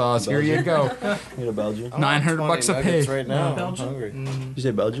Szechuan sauce. Here you go. You a Belgian? 900 bucks a piece. right now. I'm hungry. You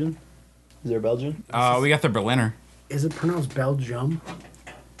say Belgian? Is there a Belgian? We got the Berliner. Is it pronounced Belgium?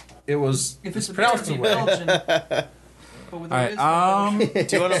 It was. If it's pronounced the way. Belgian. All right.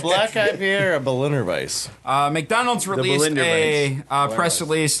 Do you want a black IPA or a Berliner Weiss? McDonald's released Blinder a press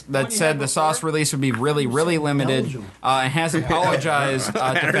release that said the sauce release would be really, really limited and has apologized to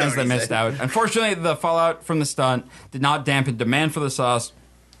fans that missed out. Unfortunately, the fallout from the stunt did not dampen demand for the sauce,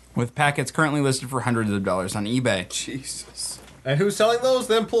 with packets currently listed for hundreds of dollars on eBay. Jesus. And who's selling those?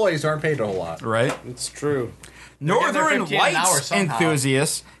 The employees aren't paid a whole lot. Right? It's true. Northern 15 an hour Lights somehow.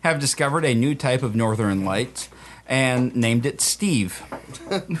 enthusiasts have discovered a new type of Northern Lights and named it Steve.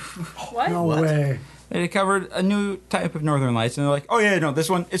 What? No way. They discovered a new type of Northern Lights, and they're like, oh yeah, no, this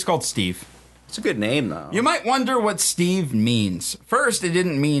one, it's called Steve. It's a good name, though. You might wonder what Steve means. First, it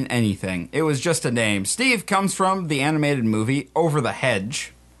didn't mean anything. It was just a name. Steve comes from the animated movie Over the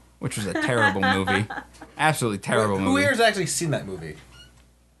Hedge, which was a terrible movie. Absolutely terrible Who movie. here's actually seen that movie?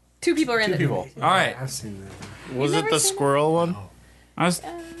 2 people are in Two the people. movie. All right. I've seen that. Was You've it never the seen squirrel one? I was,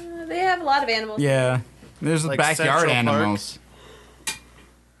 They have a lot of animals. yeah. There's Like backyard Central Park? animals.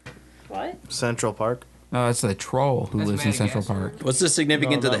 What? Central Park. No, it's the troll who That's lives in Central Madagascar. Park. What's the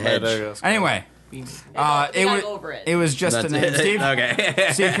significance of the hedge? Anyway, They it gotta was go over it. it was just That's a name. it. Steve, Okay.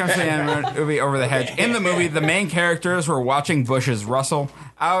 Steve comes from the animated movie Over the Hedge. In the movie, the main characters were watching bushes rustle.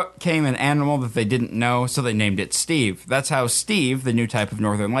 Out came an animal that they didn't know, so they named it Steve. That's how Steve, the new type of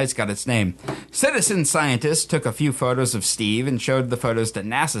Northern Lights, got its name. Citizen scientists took a few photos of Steve and showed the photos to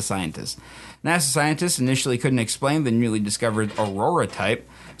NASA scientists. NASA scientists initially couldn't explain the newly discovered Aurora type,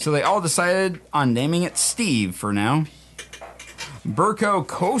 so they all decided on naming it Steve for now. Burko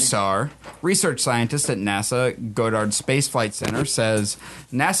Kosar Research scientist at NASA Goddard Space Flight Center says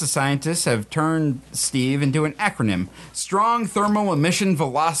NASA scientists have turned Steve into an acronym: Strong Thermal Emission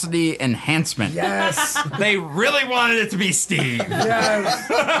Velocity Enhancement. Yes. They really wanted it to be Steve. Yes.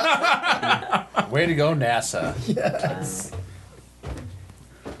 Way to go, NASA. Yes.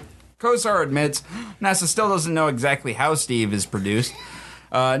 Kosar admits NASA still doesn't know exactly how Steve is produced.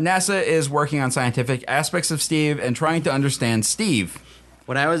 NASA is working on scientific aspects of Steve and trying to understand Steve.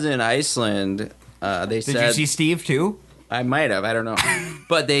 When I was in Iceland, they said... Did you see Steve too? I might have. I don't know.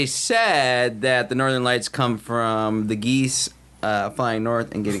 But they said that the northern lights come from the geese flying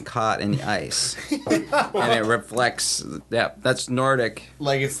north and getting caught in the ice. And it reflects... Yeah, that's Nordic.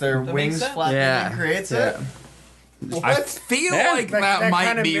 Like it's their wings flapping and creates it? I feel like that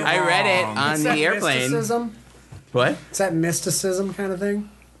might be wrong. I read it on the airplane. Mysticism? What? Is that mysticism kind of thing?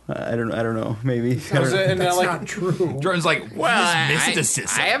 I don't know. Maybe. That's not true. Jordan's like, what is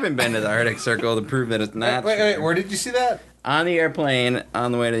mysticism? I haven't been to the Arctic Circle to prove that it's not. Wait, where did you see that? On the airplane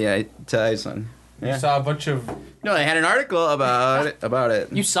on the way to Iceland. You saw a bunch of... No, they had an article about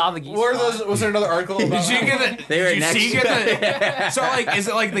it. You saw the geese. What are those? Was there another article about? Did you get the? They were did you next see to get the? So like, is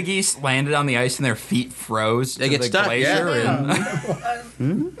it like the geese landed on the ice and their feet froze? They to get the stuck, glacier yeah.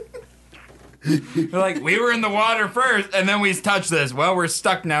 and- They're like, we were in the water first, and then we touched this. Well, we're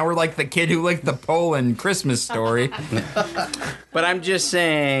stuck now. We're like the kid who licked the pole in Christmas Story. But I'm just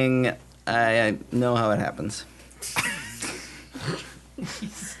saying, I know how it happens.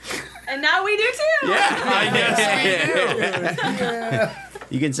 And now we do too. Yeah, I guess we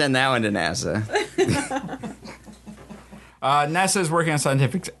do. You can send that one to NASA. NASA is working on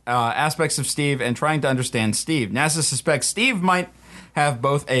scientific aspects of Steve and trying to understand Steve. NASA suspects Steve might have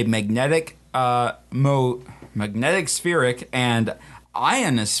both a magnetic spheric and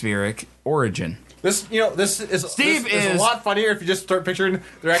ionospheric origin. This is Steve is a lot funnier if you just start picturing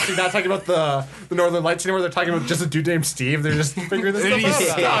they're actually not talking about the Northern Lights anymore. They're talking about just a dude named Steve. They're just figuring this And stuff he's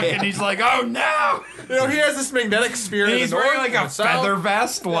out. stuck, and he's like, oh no! You know, he has this magnetic sphere. And in he's the wearing north like a and the south. feather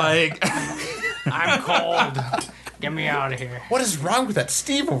vest, like. I'm cold. Get me out of here. What is wrong with that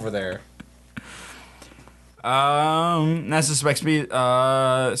Steve over there? NASA suspects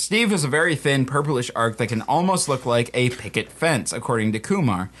Steve is a very thin purplish arc that can almost look like a picket fence, according to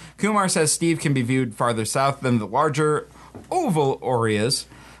Kumar. Kumar says Steve can be viewed farther south than the larger oval aureas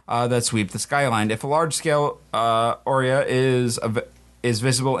that sweep the skyline. If a large-scale aurea is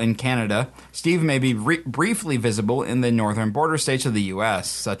visible in Canada, Steve may be briefly visible in the northern border states of the U.S.,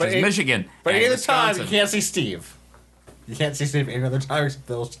 such as Michigan. But and any other time, Wisconsin. you can't see Steve. You can't see Steve any other time except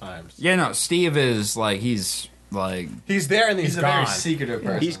those times. Yeah, no, Steve is like, he's like... He's there and he's a gone. very secretive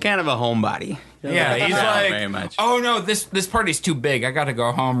person. He's kind of a homebody. Yeah, he's Not like, very much. oh no, this party's too big. I gotta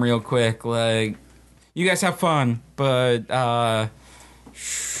go home real quick. Like, you guys have fun, but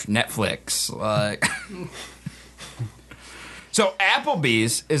Netflix. Like, so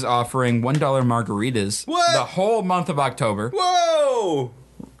Applebee's is offering $1 margaritas the whole month of October. Whoa!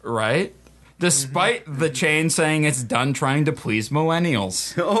 Right? Despite the chain saying it's done trying to please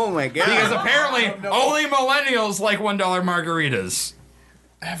millennials. Oh my god! Because apparently only millennials like $1 margaritas.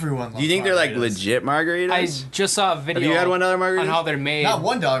 Everyone. Do you think they're like legit margaritas? I just saw a video. Have you had $1 margaritas? on how they're made. Not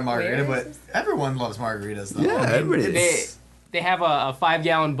 $1 margarita, but everyone loves margaritas, though. Yeah, everybody. They have a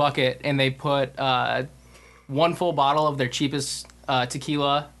 5-gallon bucket and they put one full bottle of their cheapest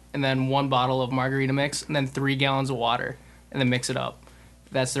tequila and then 1 bottle of margarita mix and then 3 gallons of water and then mix it up.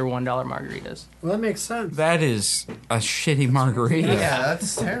 That's their $1 margaritas. Well, that makes sense. That is a shitty margarita. Yeah,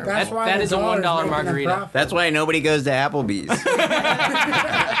 that's terrible. That's why that the is a dollar's $1 making a margarita. profit. That's why nobody goes to Applebee's.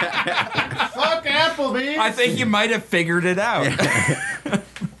 Fuck Applebee's! I think you might have figured it out.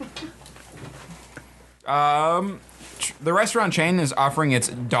 The restaurant chain is offering its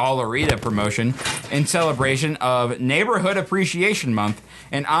Dollarita promotion in celebration of Neighborhood Appreciation Month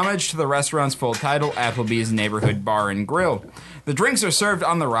in homage to the restaurant's full title, Applebee's Neighborhood Bar and Grill. The drinks are served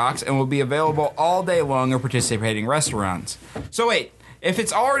on the rocks and will be available all day long at participating restaurants. So wait, if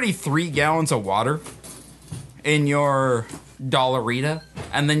it's already 3 gallons of water in your Dollarita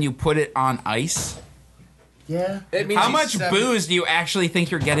and then you put it on ice, Yeah. how much booze do you actually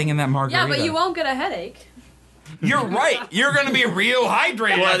think you're getting in that margarita? Yeah, but you won't get a headache. You're right. You're going to be real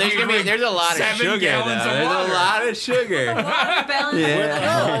hydrated. Well, after there's a lot of 7 sugar. gallons of There's water. a lot of sugar.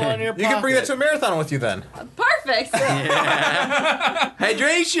 You can bring that to a marathon with you then. Perfect.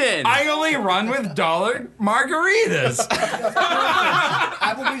 Hydration. I only run with $1 margaritas.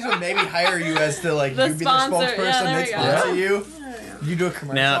 Applebee's would maybe hire you as to like The you be sponsor. the spokesperson. Yeah, there They we go. sponsor you. You do a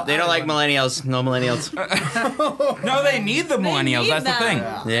commercial. No, they don't like millennials. No millennials. No, they need the millennials. need That's the thing.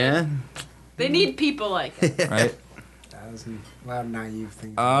 them. Yeah. They need people like it. Right? was a lot of naive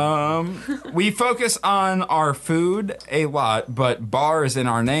things. We focus on our food a lot, but bar is in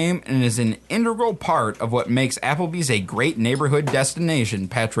our name and is an integral part of what makes Applebee's a great neighborhood destination.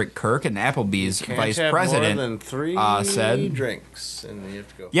 Patrick Kirk, an Applebee's Can't vice have president, more than 3 said, drinks, and you have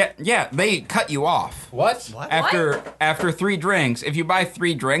to go. Yeah, they cut you off. What? After 3 drinks, if you buy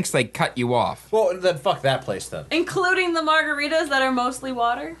 3 drinks, they cut you off. Well, then fuck that place then. Including the margaritas that are mostly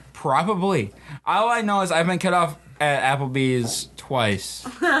water? Probably. All I know is I've been cut off at Applebee's twice.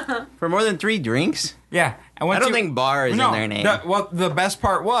 For more than 3 drinks? Yeah. I don't think bar is in their name. Well, the best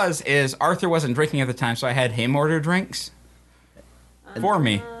part is Arthur wasn't drinking at the time, so I had him order drinks for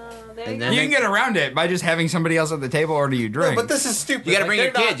me. You can get around it by just having somebody else at the table order you drinks. No, but this is stupid. You gotta bring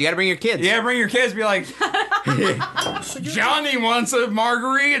your kids. You gotta bring your kids. Yeah, bring your kids. Be like, Johnny wants a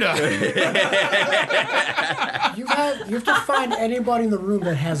margarita. You have to find anybody in the room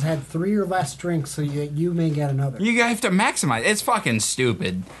that has had 3 or less drinks, so you may get another. You have to maximize. It's fucking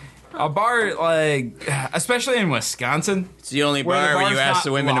stupid. A bar, like, especially in Wisconsin, it's the only bar where you ask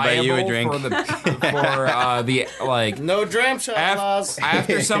the women to buy you a drink. For no dram shot laws.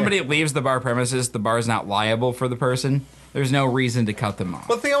 After somebody leaves the bar premises, the bar's not liable for the person. There's no reason to cut them off.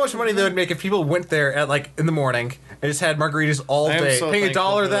 Well, think how much money they would make if people went there at in the morning and just had margaritas all day, paying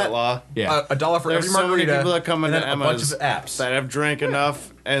 $1 that law. Yeah, $1 for There's every margarita. So many people that come into a bunch Emma's of apps that have drank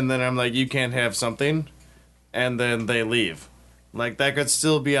enough, and then I'm like, you can't have something, and then they leave. Like, that could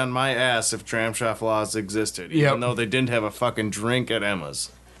still be on my ass if dram shot laws existed, even though they didn't have a fucking drink at Emma's.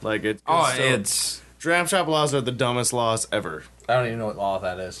 Like, it's dram shot laws are the dumbest laws ever. I don't even know what law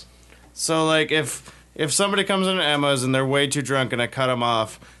that is. So, like, if somebody comes into Emma's and they're way too drunk and I cut them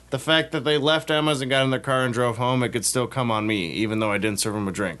off, the fact that they left Emma's and got in their car and drove home, it could still come on me, even though I didn't serve them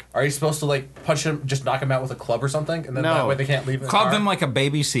a drink. Are you supposed to punch them, just knock them out with a club or something, and then that way they can't leave? Club them like a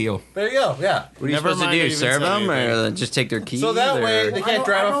baby seal. There you go. Yeah. What are you supposed to do? Serve them or just take their keys? So that way they can't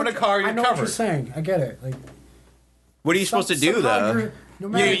drive off in a car. You're I know covered. what you're saying. I get it. What are you supposed to do though?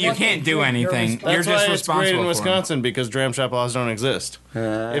 You can't do anything. You're just responsible it's great in for Wisconsin because dram shop laws don't exist.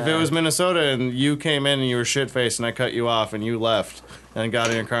 If it was Minnesota and you came in and you were shit-faced and I cut you off and you left and got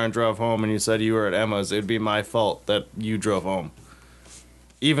in your car and drove home and you said you were at Emma's, it'd be my fault that you drove home.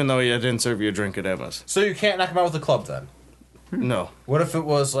 Even though I didn't serve you a drink at Emma's. So you can't knock them out with a club then? No. What if it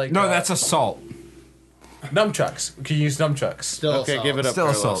was like... No, that's assault. Nunchucks. We can use nunchucks. Still okay, assault. Give it up, Still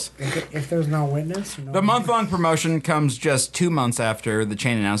Carlos. assault. If there's no witness? The month-long promotion comes just 2 months after the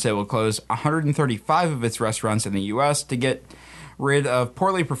chain announced it will close 135 of its restaurants in the U.S. to get rid of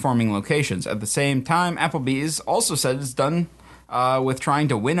poorly performing locations. At the same time, Applebee's also said it's done with trying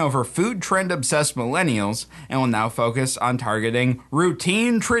to win over food trend-obsessed millennials and will now focus on targeting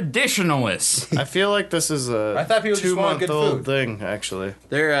routine traditionalists. I feel like this is a 2-month-old thing, actually.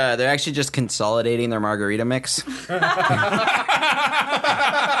 They're actually just consolidating their margarita mix. In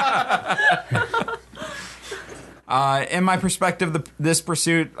my perspective, this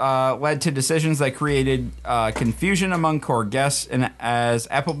pursuit led to decisions that created confusion among core guests, and as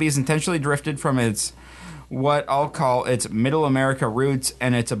Applebee's intentionally drifted from its what I'll call its middle America roots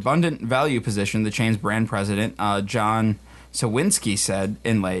and its abundant value position, the chain's brand president, John Sawinski, said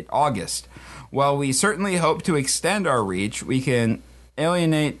in late August. While we certainly hope to extend our reach, we can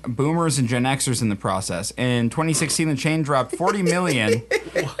alienate boomers and Gen Xers in the process. In 2016, the chain dropped $40 million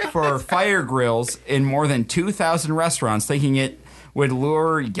for fire grills in more than 2,000 restaurants, thinking it would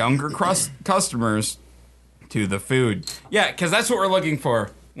lure younger customers to the food. Yeah, because that's what we're looking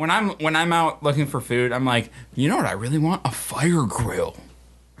for. When I'm out looking for food, I'm like, you know what I really want? A fire grill.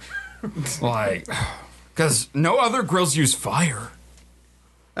 Like, because no other grills use fire.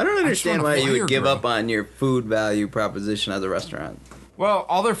 I don't understand why you would give up on your food value proposition as a restaurant. Well,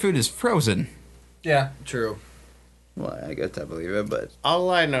 all their food is frozen. Yeah, true. Well, I guess I believe it, but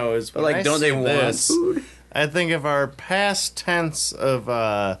all I know is, but like, don't they want food? I think of our past tense of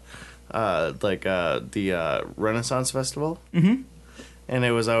the Renaissance Festival. Mm-hmm. And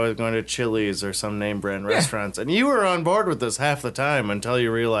it was always going to Chili's or some name brand restaurants. And you were on board with this half the time until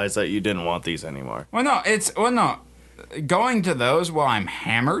you realized that you didn't want these anymore. Well, no. Going to those while I'm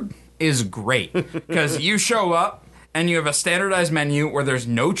hammered is great. Because you show up and you have a standardized menu where there's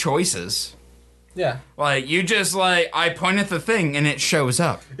no choices. Yeah. Like, you just, I point at the thing and it shows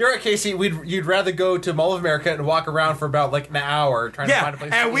up. You're right, Casey. You'd rather go to Mall of America and walk around for about, an hour trying to find a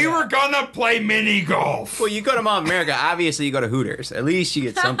place. And we were gonna play mini golf. Well, you go to Mall of America, obviously you go to Hooters. At least you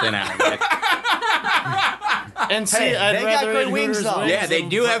get something out of it. And see, Hey, I'd they got rather good eat wings, Hooters though. wings Yeah, they than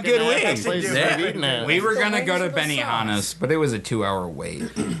do have good fucking wings. places Yeah. I've eaten at. We were gonna go to wings with the Benihana's, but it was a 2-hour wait.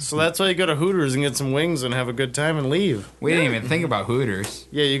 So that's why you go to Hooters and get some wings and have a good time and leave. We didn't even think about Hooters.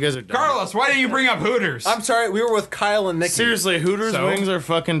 Yeah, you guys are dumb. Carlos, why didn't you bring up Hooters? I'm sorry, we were with Kyle and Nicky. Seriously, Hooters So? wings are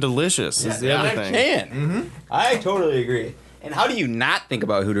fucking delicious. Is the other thing. Can. I totally agree. And how do you not think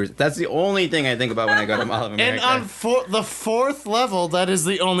about Hooters? That's the only thing I think about when I go to Mall of America. And on the fourth level, that is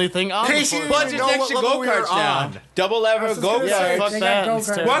the only thing on the Plus, fourth there's level. extra go-karts now. Double level Yeah, go-karts. fuck They that. got It's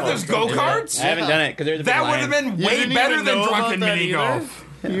go-karts. terrible. What? There's go-karts? I haven't done it because there's a big That would line. have been You way didn't better even than know drunken about that mini either? golf.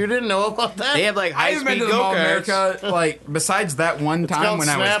 You didn't know about that? They have like I haven't been high-speed to the Mall of go-karts. America, like, besides that one It's time called when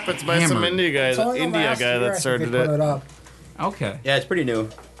Snap. I was It's by some hammered. India guy, It's only the India last guy year, I that think started they put it. up. Okay. Yeah, it's pretty new.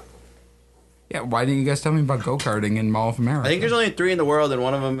 Yeah, why didn't you guys tell me about go-karting in Mall of America? I think there's only 3 in the world, and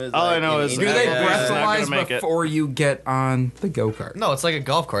one of them is. All I like, know in is- Do India. they Yeah, it's not breathalyze gonna make it. before you get on the go-kart? No, it's like a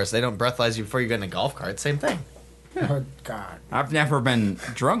golf course. They don't breathalyze you before you get in a golf cart. Same thing. Oh, God. I've never been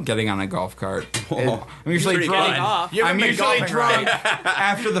drunk getting on a golf cart. I'm usually Pretty drunk. good. Off. You haven't I'm been usually golfing drunk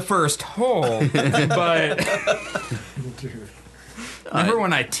after the first hole. But remember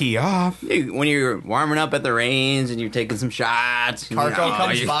when I tee off? When you're warming up at the range and you're taking some shots. Carco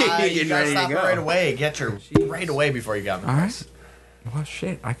comes you're by. getting You gotta ready to stop it go. right away. Get your right away before you got on the All course. right. Well,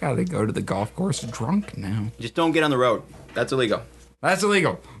 shit. I gotta go to the golf course drunk now. Just don't get on the road. That's illegal. That's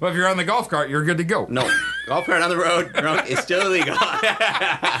illegal. Well, if you're on the golf cart, you're good to go. No, golf cart on the road drunk is still illegal.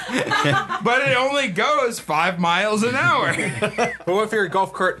 But it only goes 5 miles an hour. But what if you're a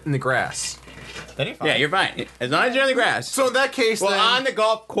golf cart in the grass? Then you're fine. Yeah, you're fine as long as you're on the grass. So in that case, Well, then, on the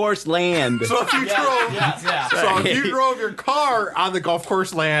golf course land. so if you drove, Yeah. so if you drove your car on the golf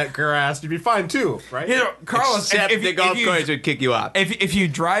course land grass, you'd be fine too, right? You know, Carlos, Except if the golf course would kick you off. If you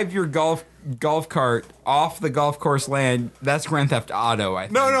drive your golf cart off the golf course land, that's Grand Theft Auto, I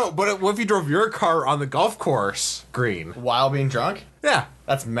think. No, but what if you drove your car on the golf course green? While being drunk? Yeah.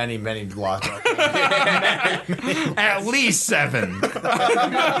 That's many laws. At least 7.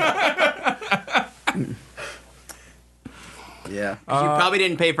 Yeah. You probably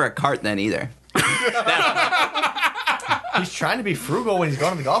didn't pay for a cart then either. He's trying to be frugal when he's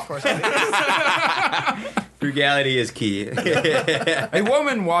going to the golf course. Frugality is key. A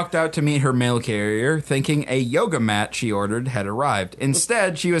woman walked out to meet her mail carrier thinking a yoga mat she ordered had arrived.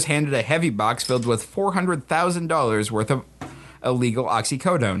 Instead, she was handed a heavy box filled with $400,000 worth of illegal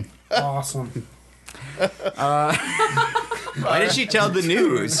oxycodone. Awesome. Why did she tell the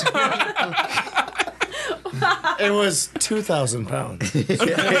news? It was 2,000 pounds. An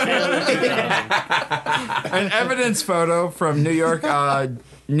evidence photo from New York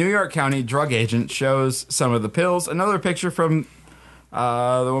County drug agent shows some of the pills. Another picture from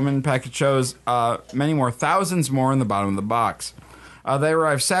the woman package shows many more, thousands more in the bottom of the box. They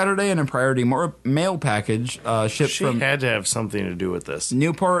arrived Saturday in a priority mail package shipped She from had to have something to do with this.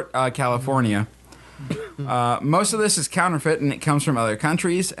 Newport, California. Most of this is counterfeit and it comes from other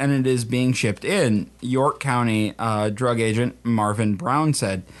countries and it is being shipped in, York County drug agent Marvin Brown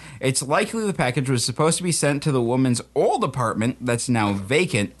said. It's likely the package was supposed to be sent to the woman's old apartment that's now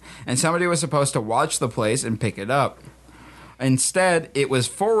vacant and somebody was supposed to watch the place and pick it up. Instead, it was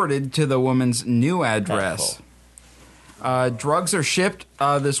forwarded to the woman's new address. Drugs are shipped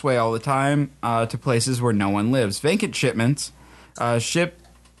this way all the time to places where no one lives. Vacant shipments ship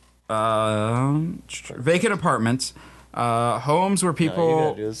vacant apartments, homes where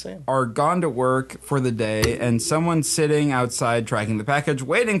people do the same. are gone to work for the day, and someone sitting outside tracking the package,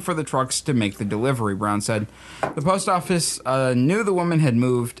 waiting for the trucks to make the delivery, Brown said. The post office knew the woman had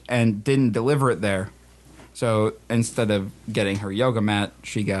moved and didn't deliver it there. So instead of getting her yoga mat,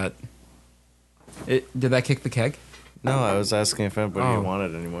 she got... Did that kick the keg? No, I was asking if anybody Oh.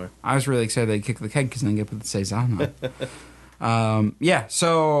 wanted anymore. I was really excited they'd kick the keg because then they put the Cezanne on. Yeah,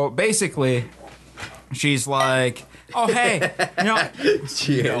 so basically, she's like, "Oh hey, you know,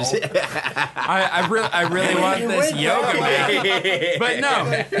 Cheers. I really want this yoga mat, but no,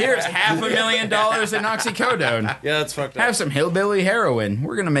 here's $500,000 in oxycodone. Yeah, that's fucked up. Have some hillbilly heroin.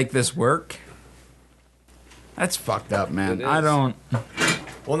 We're gonna make this work." That's fucked up, man. It I is. don't.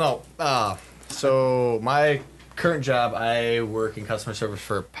 Well, no. So my current job, I work in customer service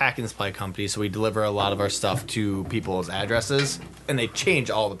for a pack and supply company. So we deliver a lot of our stuff to people's addresses, and they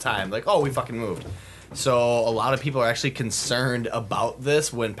change all the time. Like, oh, we fucking moved. So a lot of people are actually concerned about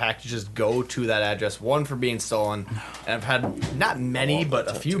this when packages go to that address. One, for being stolen, and I've had not many, but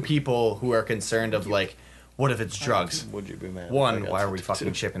a few people who are concerned of like, what if it's drugs? Would you be mad? if I One, got why are we something fucking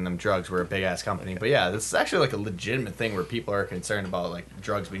too? shipping them drugs? We're a big ass company. But yeah, this is actually like a legitimate thing where people are concerned about like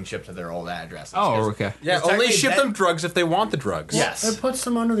drugs being shipped to their old addresses. Oh, okay. Yeah, It's only technically ship that- them drugs if they want the drugs. Yes. It puts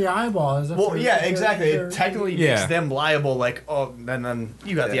them under the eyeball. As if Well, they're- yeah, they're- exactly. they're- It technically Yeah. makes them liable. Like, oh, then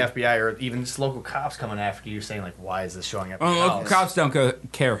you got the FBI or even just local cops coming after you, saying like, "Why is this showing up?" at Well, your local house? cops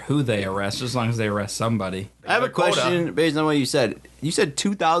don't care who they arrest, as long as they arrest somebody. I have a Like quota. question based on what you said. You said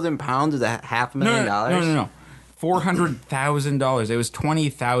 2,000 pounds is $500,000? No. $400,000. It was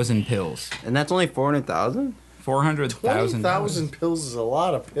 20,000 pills. And that's only 400,000? 400,000. 20,000 pills is a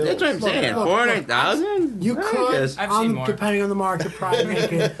lot of pills. That's what I'm saying. look, 400,000? You could, I've seen more. depending on the market, probably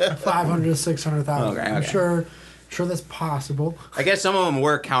make it 500 to 600,000. Okay, I'm okay. sure that's possible. I guess some of them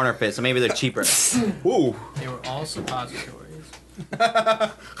were counterfeit, so maybe they're cheaper. Ooh. They were all suppositories.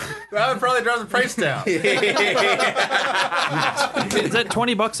 That would probably drive the price down. Is that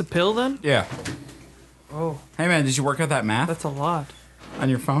 $20 a pill then? Yeah. Oh, Hey, man, did you work out that math that's a lot. on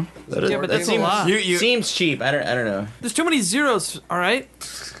your phone? Yeah, but that's a seems, lot. You- seems cheap. I don't know. There's too many zeros. All right.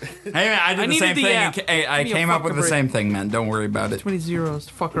 Hey, man, I did I the needed same the thing. app. I Give me a came up with the fucking same thing, man. Don't worry about it. Too many zeros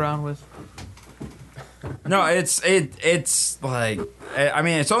to fuck around with. No, it's like, I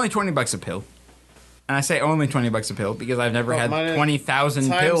mean, it's only $20 a pill. And I say only $20 a pill because I've never But had mine- 20,000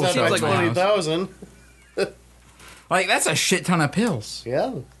 Times pills. that at by my house. 20,000. Like, that's a shit ton of pills.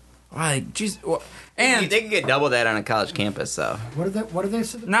 Yeah. Like, jeez. Well, And and they can get double that on a college campus, so. What do they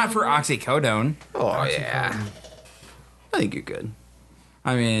say? not for oxycodone. Oh, yeah. I think you're good.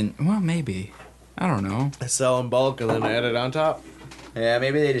 I mean, well, maybe. I don't know. Sell in bulk and then add it on top. Yeah,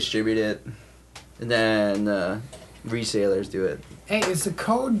 maybe they distribute it. And then resellers do it. Hey, is the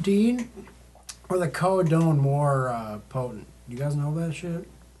codeine or the codone more potent? You guys know that shit?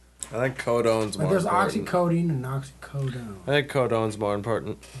 I think codone's Like more there's important. oxycodone and oxycodone. I think codone's more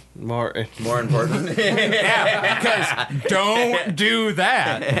important. More important. Yeah, because don't do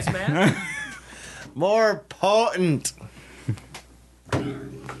that. More potent.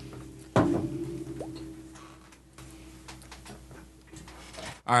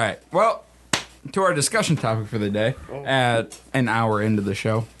 All right. Well, to our discussion topic for the day at an hour into the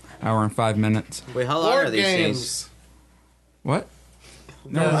show, hour and 5 minutes. Wait, how long are these things? What?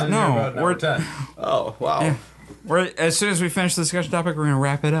 Yeah, No, we're 10. Oh, wow. Yeah. We're as soon as we finish the discussion topic, we're gonna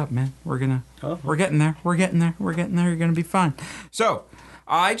wrap it up, man. We're getting there. We're getting there. You're gonna be fine. So,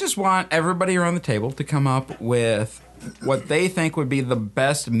 I just want everybody around the table to come up with what they think would be the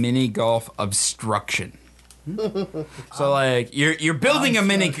best mini golf obstruction. So, like, you're building a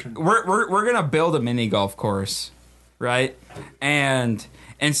mini. We're gonna build a mini golf course, right? And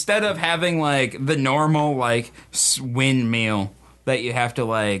instead of having like the normal like windmill that you have to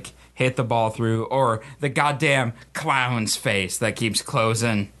like hit the ball through, or the goddamn clown's face that keeps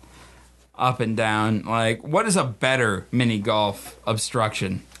closing up and down. Like, what is a better mini golf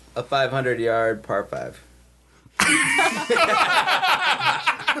obstruction? A 500-yard par 5.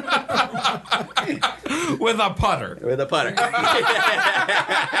 With a putter. With a putter.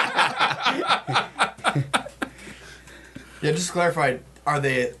 Yeah, just to clarify,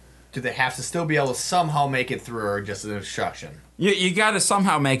 do they have to still be able to somehow make it through, or just an obstruction? You got to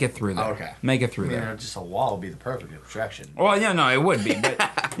somehow make it through there. Okay. Make it through I mean, there. just a wall would be the perfect obstruction. Well, yeah, no, it would be,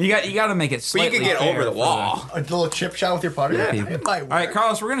 but you got to make it But you slightly can get fair over the for wall. A little chip shot with your putter? Yeah. It might work. All right,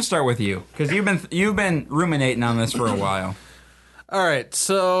 Carlos, we're gonna start with you because you've been ruminating on this for a while. All right,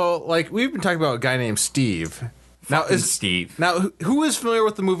 so like we've been talking about a guy named Steve. Now is Steve. Now who is familiar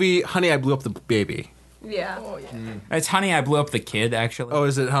with the movie Honey, I Blew Up the Baby? Yeah. It's Honey, I Blew Up the Kid, actually. Oh,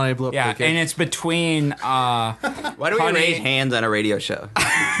 is it Honey, I Blew Up Yeah, the Kid? and it's between. Why do we Honey- raise hands on a radio show?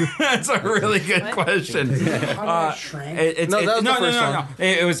 That's a really good question. It's- No, it- that was the no, first no, one. no.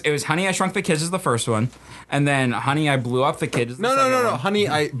 It was Honey, I Shrunk the Kids is the first one, and then Honey, I Blew Up the Kid is the No, second no. one. Honey,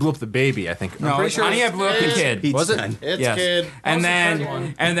 I Blew Up the Baby. I think. I'm No, pretty it's sure Honey, I Blew Up the Kid. Was it? It's Yes. Kid. And That was the third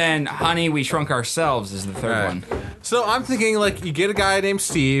one. then Honey, We Shrunk Ourselves is the third Right. one. So I'm thinking like you get a guy named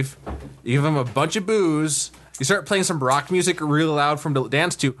Steve, you give him a bunch of booze, you start playing some rock music really loud for him to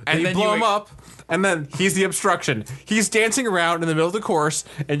dance to, and you then blow you- him up, and then he's the obstruction. He's dancing around in the middle of the course,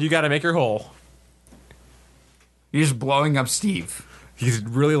 and you got to make your hole. You're just blowing up Steve. He's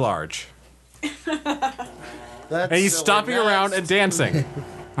really large, and he's stomping around and dancing.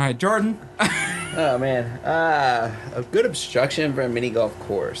 All right, Jordan. Oh, man. A good obstruction for a mini golf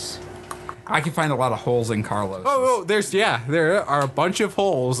course. I can find a lot of holes in Carlos. Oh, there are a bunch of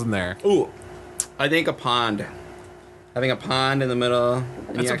holes in there. Ooh, I think a pond. Having a pond in the middle. and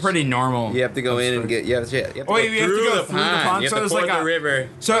That's you a pretty normal. You have to go in and get. You have to Oh, you have to go through the pond. You So have there's to ford like the a river.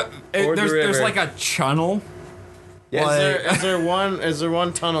 So Ford the there's river. like a channel Yeah. Is there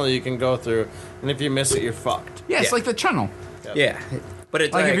one tunnel you can go through, and if you miss it, you're fucked? Yeah, it's like the tunnel. Yeah. But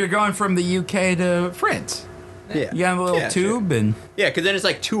it's Like like if you're going from the UK to France. yeah. You have a little tube and... Yeah, because then it's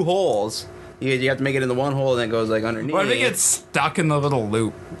like 2 holes. You have to make it in the one hole, and then it goes like underneath. What if it gets stuck in the little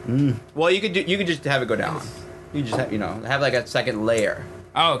loop? Well, you could just have it go down. You just have, have like a second layer.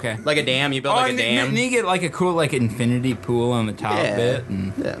 Oh, okay. Like a dam. You build like a dam. And you get like a cool like infinity pool on the top bit.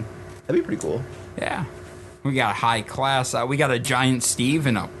 And yeah, that'd be pretty cool. Yeah. We got a high class. We got a giant Steve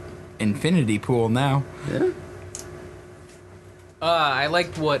and a infinity pool now. Yeah. I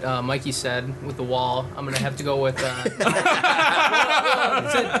liked what Mikey said with the wall. I'm gonna have to go with to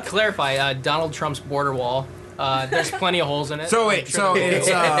clarify Donald Trump's border wall. There's plenty of holes in it. So wait, so it's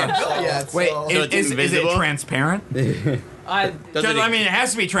is it transparent? Because I mean, it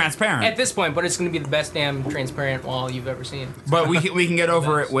has to be transparent at this point, but it's gonna be the best damn transparent wall you've ever seen. But we can get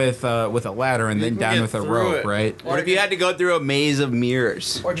over it with a ladder and then down with a rope, right? What if you had to go through a maze of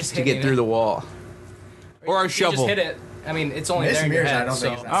mirrors or just to get through the wall? Or a You shovel. just hit it. I mean, it's only Miss there in your mirrors, I head. don't So.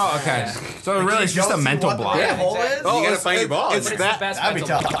 think it's Oh, okay. So really, it's just a mental block. Yeah, exactly. You gotta find your ball. It's But that. the best That'd be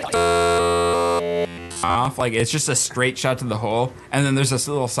mental tough. block. Off, like it's just a straight shot to the hole, and then there's this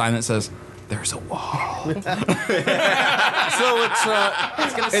little sign that says, "There's a wall." So it's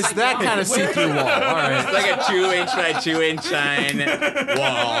that kind of see-through wall. All right. It's like a 2-inch by 2-inch sign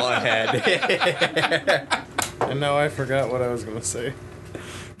wall ahead. And now I forgot what I was gonna say.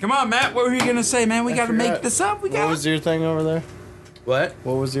 Come on, Matt. What were you gonna say, man? We got to forgot. make this up. What was your thing over there? What?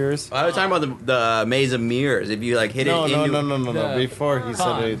 What was yours? I was talking about the maze of mirrors. If you like hit No, it no, into no. the Before he said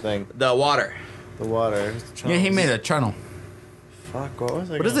pond. anything, the water. the water. Yeah, he made a channel. Fuck. What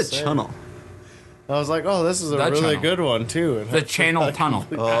was I? What is gonna a say? tunnel? I was like, oh, this is a The really channel. good one too. And The channel tunnel.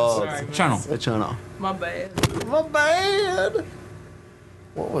 Oh, Sorry, Channel. the channel. My bad. My bad.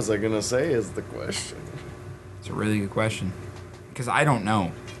 What was I gonna say? Is the question. It's a really good question. Because I don't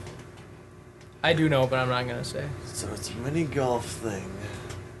know. I do know, but I'm not gonna say. So it's a mini golf thing.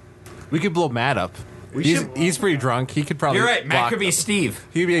 We could blow Matt up. He's pretty drunk. He could probably. You're right. Matt block- could be Steve.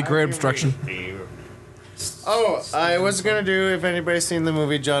 He'd be a great obstruction. Oh, I was gonna do, if anybody's seen the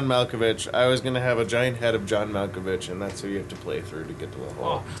movie John Malkovich, I was gonna have a giant head of John Malkovich, and that's who you have to play through to get to the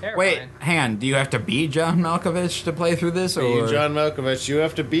hole. Terrifying. Wait, hang on. Do you have to be John Malkovich to play through this, or Being John Malkovich, you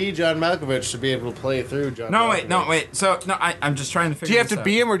have to be John Malkovich to be able to play through John. No, Malkovich. wait. So no, I'm just trying to figure. Do you have this to out.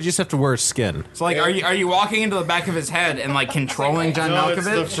 be him, or do you just have to wear skin? So like, are you walking into the back of his head and like controlling John No, it's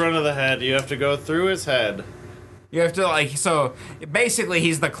the Malkovich? front of the head. You have to go through his head. You have to like, so basically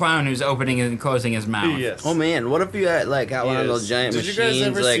he's the clown who's opening and closing his mouth. Yes. Oh man, what if you had like got one of those giant Did you guys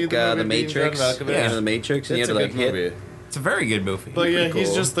machines ever see like the the movie Being John Matrix? Malkovich? Yeah, the Matrix, and It's you a had to like good hit. movie. It's a very good movie. But yeah, he's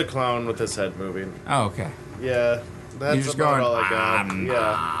cool. just the clown with his head moving. Oh, okay. Yeah, that's You're just about going, all I got.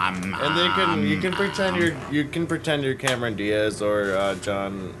 Yeah, and then you can pretend you're Cameron Diaz or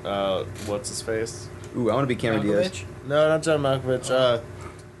John. What's his face? Ooh, I want to be Cameron Diaz. Malkovich? No, not John Malkovich.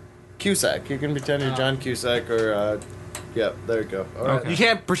 Cusack. You can pretend you're John Cusack or. Yep, there you go. All right. You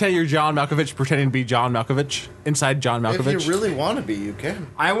can't pretend you're John Malkovich pretending to be John Malkovich inside John Malkovich. If you really want to be, you can.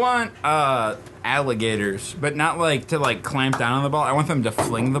 I want alligators, but not like to like clamp down on the ball. I want them to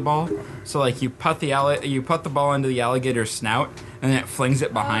fling the ball. So like you put the ball into the alligator's snout, and then it flings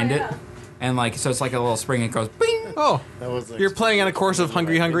it behind it, and like so it's like a little spring. It goes bing. Oh, That was like you're playing on a course of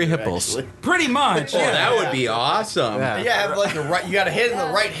Hungry Hippos. actually. Pretty much. Oh, Yeah. that would be awesome. Yeah. Yeah, have like the right. You got to hit in the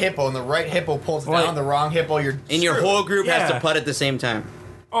right hippo, and the right hippo pulls Like- down. The wrong hippo, you're. And your screwed. whole group has Yeah. to putt at the same time.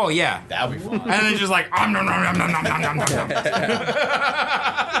 Oh yeah. That would be fun. And then just like nom nom nom nom nom nom nom nom.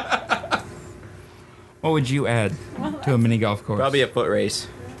 What would you add to a mini golf course? Probably a foot race.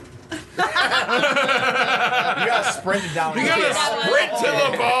 You got to sprint it down. You gotta sprint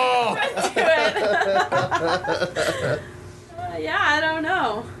to the ball. Yeah, I don't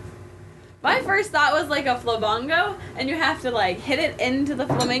know. My first thought was like a flamingo, and you have to like hit it into the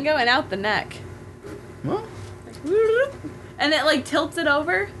flamingo and out the neck. What? And it like tilts it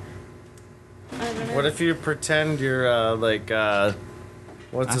over. I don't know. What if you pretend you're what's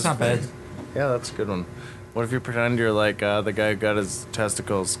That's his not bad. face? Yeah, that's a good one. What if you pretend you're like the guy who got his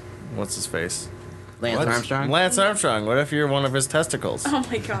testicles? What's his face? Lance Armstrong? Lance Armstrong. What if you're one of his testicles? Oh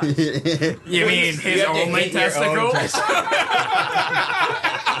my gosh. You mean his have to only hit your own testicles?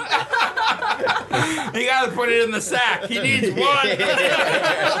 You gotta put it in the sack. He needs one.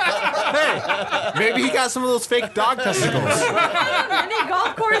 Hey, maybe he got some of those fake dog testicles. What kind of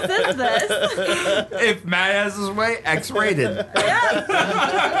golf course is this? If Matt has his way, X-rated.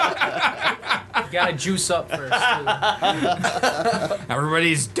 Gotta juice up first. Too.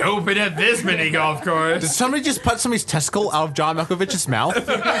 Everybody's doping at this mini golf Did course. somebody just put somebody's testicle out of John Malkovich's mouth?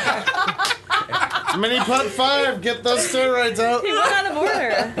 Mini putt 5. Get those steroids out. He went out of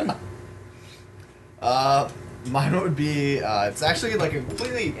order. Mine would be, it's actually like a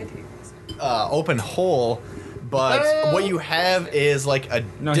completely open hole, but what you have is like a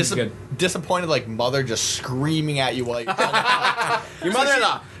disappointed like mother just screaming at you while you're Your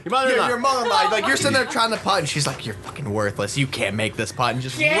mother-in-law. Your mother-in-law. Like you're sitting there trying to putt, and she's like, "You're fucking worthless. You can't make this putt." And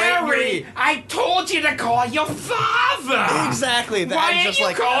just Gary, I told you to call your father. Exactly. That Why just are you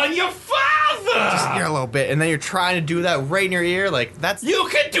like calling your father? just hear a little bit, and then you're trying to do that right in your ear. Like that's You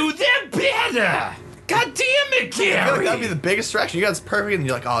could do that better. God damn it, I feel like Gary. that'd be the biggest distraction. You got this perfect, and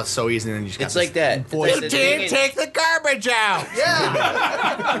you're like, "Oh, it's so easy." And then you just got It's like that. voice. It's the thing in- take the garbage out.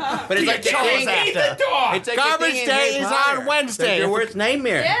 Yeah. But it's like the thing. It's like Garbage the thing in day Harry is Potter. on Wednesday. That's your worst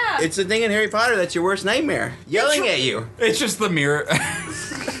nightmare. Yeah. It's the thing in Harry Potter that's your worst nightmare. Yelling at you. It's just the mirror.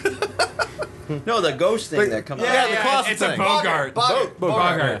 No, the ghost thing that comes out. Yeah, the closet it's a thing. Bogart.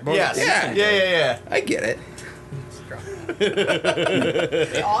 Bogart. Yes. Yeah. I get it.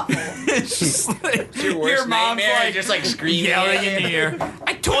 It's awful. It's just like Your mom's nightmare, like just like screaming yelling at in you. the ear.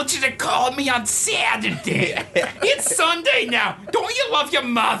 I told you to call me on Saturday. It's Sunday now. Don't you love your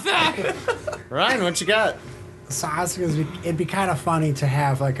mother? Ryan, what you got? So I was thinking it'd be kind of funny to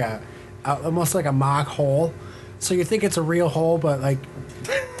have like a almost like a mock hole. So you think it's a real hole, but like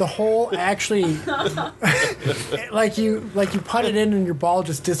the hole actually, like you put it in and your ball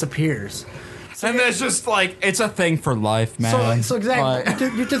just disappears. And there's just like, it's a thing for life, man. So exactly,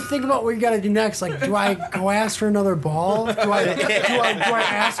 you have to think about what you got to do next. Like, do I go ask for another ball? Do I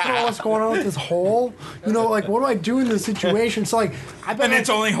ask her what's going on with this hole? You know, like what do I do in this situation? So like, I bet And it's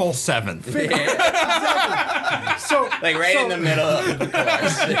only hole 7. So Like right in the middle of the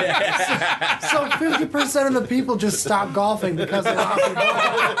course. So 50% of the people just stop golfing because they lost their ball.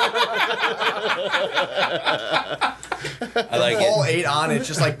 I like Hole it. 8 on, it's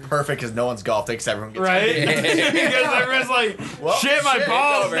just like perfect because no one's golfed because everyone gets Right? Because everyone's like, shit, my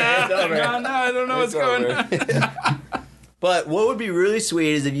balls over, now. it's over. No, I don't know what's going on. But what would be really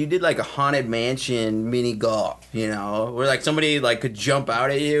sweet is if you did like a haunted mansion mini golf, you know, where like somebody like could jump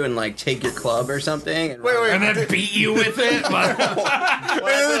out at you and like take your club or something. And And then beat you with it. And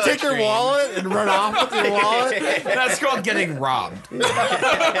then they take your wallet and run off with your wallet. That's called getting robbed. Or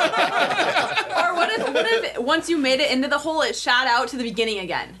what if once you made it into the hole, it shot out to the beginning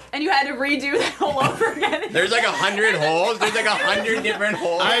again, and you had to redo that all over again? There's like 100 holes. There's like 100 different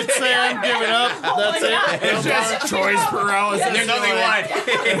holes. I'd say I'm giving up. That's it. It's just choice paralysis. There's only one.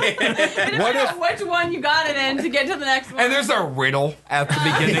 And What if- which one you got it in to get to the next one? And there's a riddle at the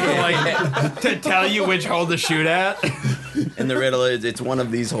beginning, like to tell you which hole to shoot at. And the riddle is it's one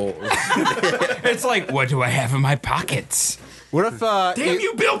of these holes. It's like, what do I have in my pockets? What if Damn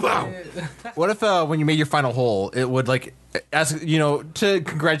you, Bilbo! What if when you made your final hole, it would like, as you know, to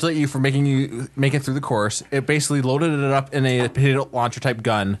congratulate you for making it through the course, it basically loaded it up in a potato launcher type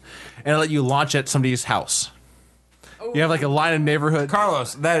gun, and it let you launch at somebody's house. You have like a line of neighborhood.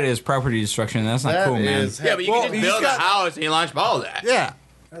 Carlos, that is property destruction. That's not cool, man. Yeah, but you can just build a house and you launch balls at. Yeah,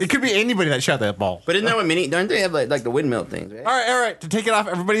 it could be anybody that shot that ball. But isn't that what don't they have like the windmill things, right? All right. To take it off,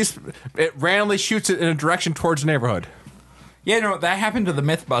 it randomly shoots it in a direction towards the neighborhood. Yeah, no, that happened to the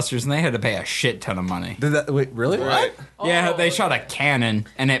Mythbusters, and they had to pay a shit ton of money. Did that? Wait, really? Right. Yeah, they shot a cannon,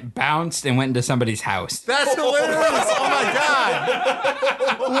 and it bounced and went into somebody's house. That's hilarious! Oh my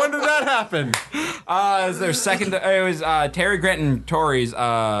god! When did that happen? It was their second. It was Terry Grant and Tori's.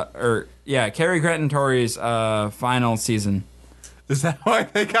 Cary Grant and Tori's final season. Is that why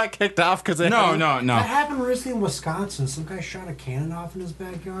they got kicked off? Because That happened recently in Wisconsin. Some guy shot a cannon off in his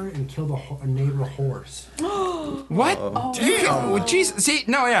backyard and killed a neighbor horse. What? Oh, Well, jeez. See,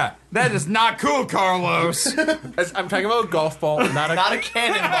 no, yeah, that is not cool, Carlos. I'm talking about a golf ball, not a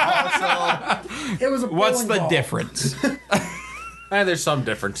cannonball. It was a What's bowling the ball. difference? There's some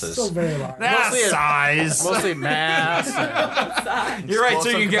differences. Still very large. Size. Mostly mass. You're right. So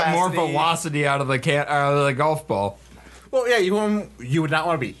you Explosive can get more capacity. velocity out of the golf ball. Well, yeah, you would not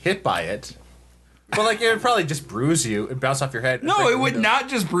want to be hit by it. But like, it would probably just bruise you and bounce off your head. No, it would not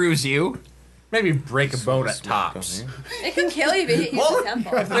just bruise you. Maybe break a bone at tops. It can kill you if it hit you in the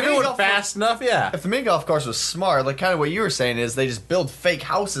temple. If the If it mini went golf fast enough, yeah. If the mini golf course was smart, like kind of what you were saying is they just build fake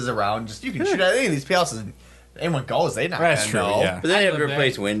houses around. Just you can shoot at any of these houses. And anyone goes, they not That's gonna true, know. yeah. But then they have to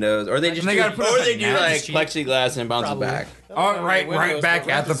replace windows, or they just They do, gotta put or up they a do net. like plexiglass and bounce it back. Oh, right back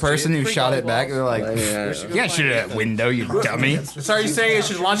at the person who shot it back. They're like, Yeah. you can't shoot it at window, you dummy. So are you saying it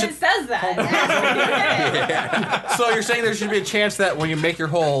should launch It it? says that. So you're saying there should be a chance that when you make your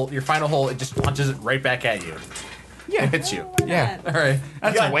final hole, it just launches it right back at you. Yeah. It hits you. Yeah. All right.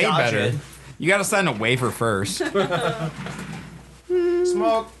 That's gotta way dodge better. it. You gotta sign a waiver first.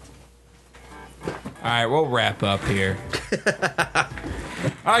 Smoke. All right, we'll wrap up here.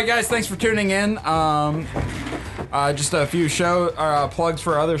 All right, guys, thanks for tuning in. Just a few plugs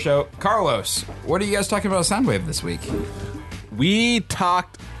for our other show. Carlos, what are you guys talking about Soundwave this week? We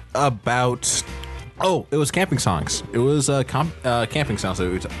talked about... Oh, it was camping songs. It was camping songs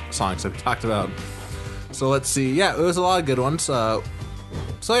that we talked about. So let's see. Yeah, it was a lot of good ones. So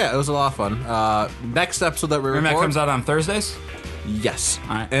yeah, it was a lot of fun. Next episode that we're recording... that comes out on Thursdays? Yes.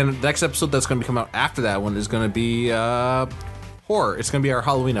 All right. And the next episode that's going to come out after that one is going to be horror. It's going to be our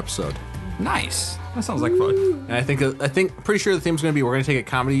Halloween episode. Nice. That sounds like fun. And I think pretty sure the theme's going to be we're going to take a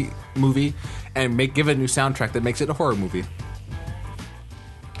comedy movie and give it a new soundtrack that makes it a horror movie.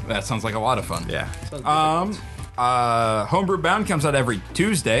 That sounds like a lot of fun. Yeah. Homebrew Bound comes out every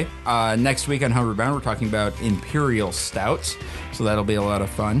Tuesday. Next week on Homebrew Bound, we're talking about Imperial Stouts, so that'll be a lot of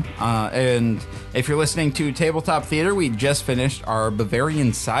fun. And if you're listening to Tabletop Theater, we just finished our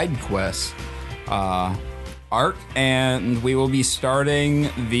Bavarian Side Quest arc, and we will be starting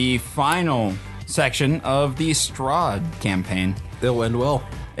the final section of the Strahd campaign. It'll end well.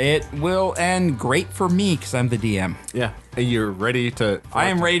 It will end great for me because I'm the DM. Yeah. And you're ready to... I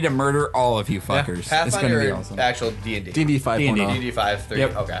am ready to murder all of you fuckers. Yeah. It's going to be Pathfinder awesome. Actual D&D. D&D 5.0. D&D 5.3.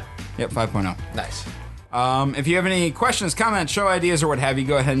 Yep. Okay. Yep, 5.0. Nice. If you have any questions, comments, show ideas, or what have you,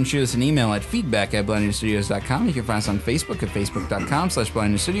 go ahead and shoot us an email at feedback@blindnewstudios.com. You can find us on Facebook at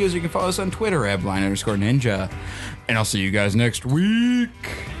facebook.com/blindnewstudios. You can follow us on Twitter at blind_ninja. And I'll see you guys next week.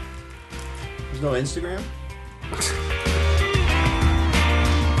 There's no Instagram?